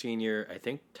Lila's a senior. I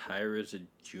think Tyra's a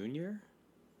junior.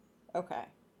 Okay.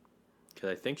 Because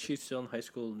I think she's still in high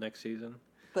school next season.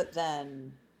 But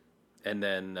then... And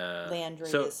then...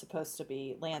 Lance is supposed to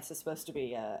be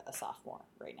a sophomore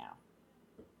right now.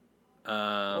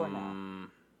 Or no,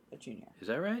 a junior. Is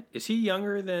that right? Is he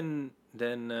younger than... I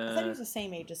thought he was the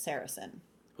same age as Saracen.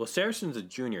 Well, Saracen's a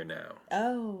junior now.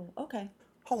 Oh, okay.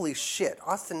 Holy shit.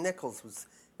 Austin Nichols was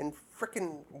in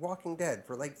frickin' Walking Dead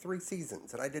for like 3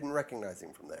 seasons, and I didn't recognize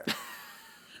him from there.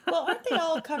 Well, aren't they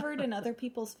all covered in other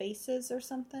people's faces or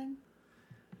something?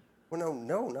 Well,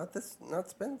 no, not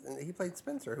Spencer. He played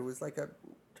Spencer, who was like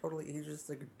he's just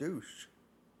like a douche.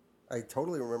 I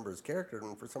totally remember his character,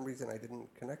 and for some reason I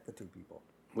didn't connect the two people.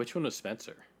 Which one was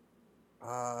Spencer?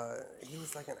 He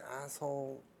was like an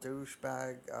asshole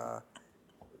douchebag.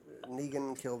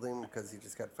 Negan killed him because he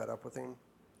just got fed up with him.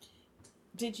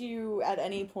 Did you, at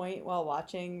any point while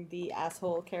watching the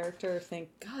asshole character, think,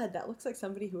 God, that looks like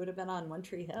somebody who would have been on One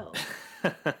Tree Hill?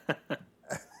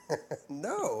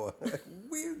 No,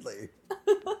 weirdly.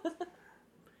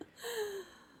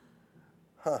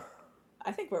 Huh.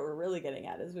 I think what we're really getting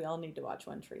at is we all need to watch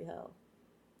One Tree Hill.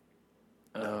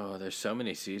 Oh, there's so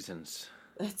many seasons.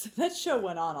 That show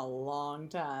went on a long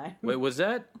time. Wait, was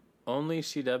that only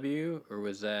CW, or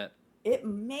was that... It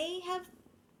may have...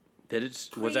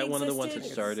 Was that one of the ones that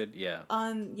started? Yeah.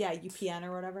 On UPN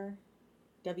or whatever.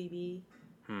 WB.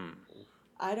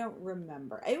 I don't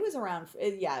remember. It was around.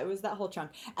 It was that whole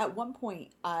chunk. At one point,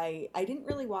 I didn't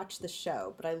really watch the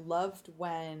show, but I loved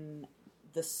when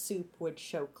the Soup would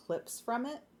show clips from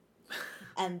it.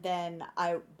 And then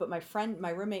my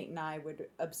roommate and I would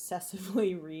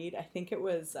obsessively read. I think it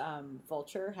was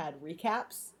Vulture had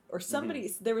recaps, or somebody.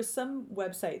 There was some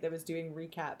website that was doing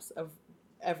recaps of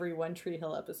every One Tree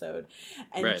Hill episode,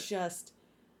 and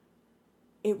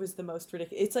it was the most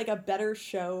ridiculous. It's like a better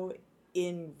show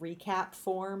in recap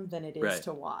form than it is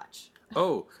to watch.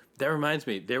 Oh, that reminds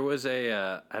me. There was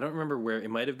I don't remember where. It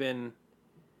might have been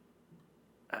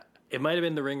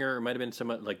The Ringer, or it might have been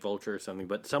somewhat like Vulture or something,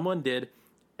 but someone did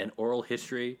an oral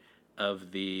history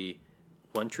of the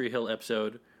One Tree Hill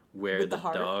episode where the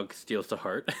dog steals the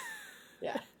heart.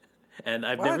 Yeah. And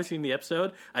I've never seen the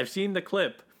episode. I've seen the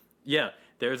clip. Yeah.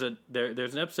 There's an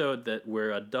episode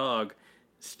where a dog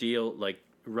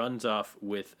runs off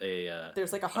with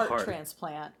there's like a heart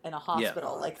transplant in a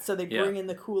hospital. Yeah. So they bring in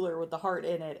the cooler with the heart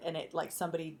in it, and it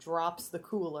somebody drops the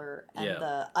cooler and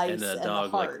the ice and the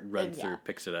dog heart runs through,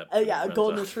 picks it up. A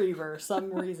golden retriever,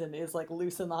 some reason, is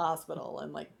loose in the hospital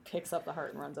and picks up the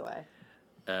heart and runs away.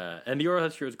 And the oral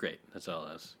history was great. That's all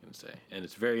I was going to say, and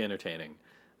it's very entertaining.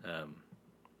 Now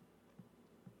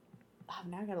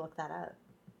I got to look that up.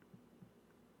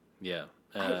 Yeah.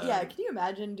 Can you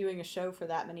imagine doing a show for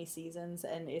that many seasons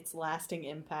and its lasting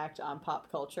impact on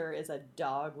pop culture is a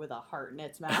dog with a heart in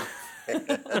its mouth?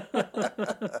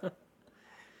 It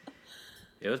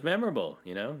was memorable,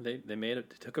 They made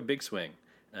it. They took a big swing,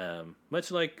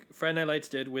 much like Friday Night Lights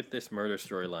did with this murder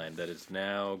storyline that is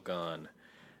now gone.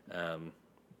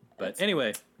 But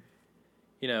anyway,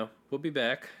 we'll be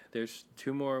back. There's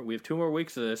 2 more. We have 2 more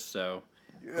weeks of this, so.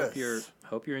 Yes.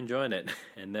 Hope you're enjoying it.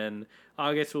 And then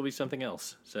August will be something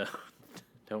else. So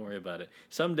don't worry about it.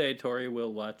 Someday Tori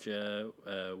will watch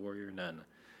Warrior Nun.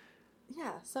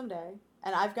 Yeah, someday.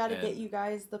 And I've got to get you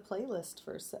guys the playlist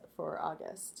for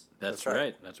August. That's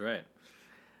right. That's right.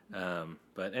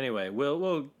 But anyway,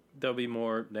 there'll be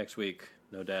more next week,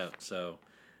 no doubt. So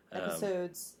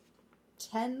episodes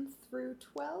 10 through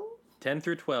 12. 10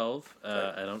 through 12.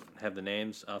 I don't have the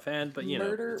names offhand, but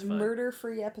it's fine.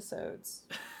 Murder-free episodes.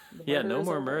 Yeah, no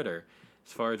more murder,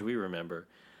 as far as we remember.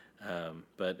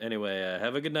 But anyway,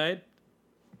 have a good night.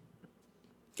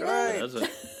 Right.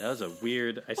 That was a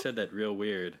weird. I said that real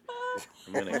weird.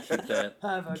 I'm gonna keep that.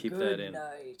 Have a keep good that in.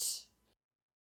 night.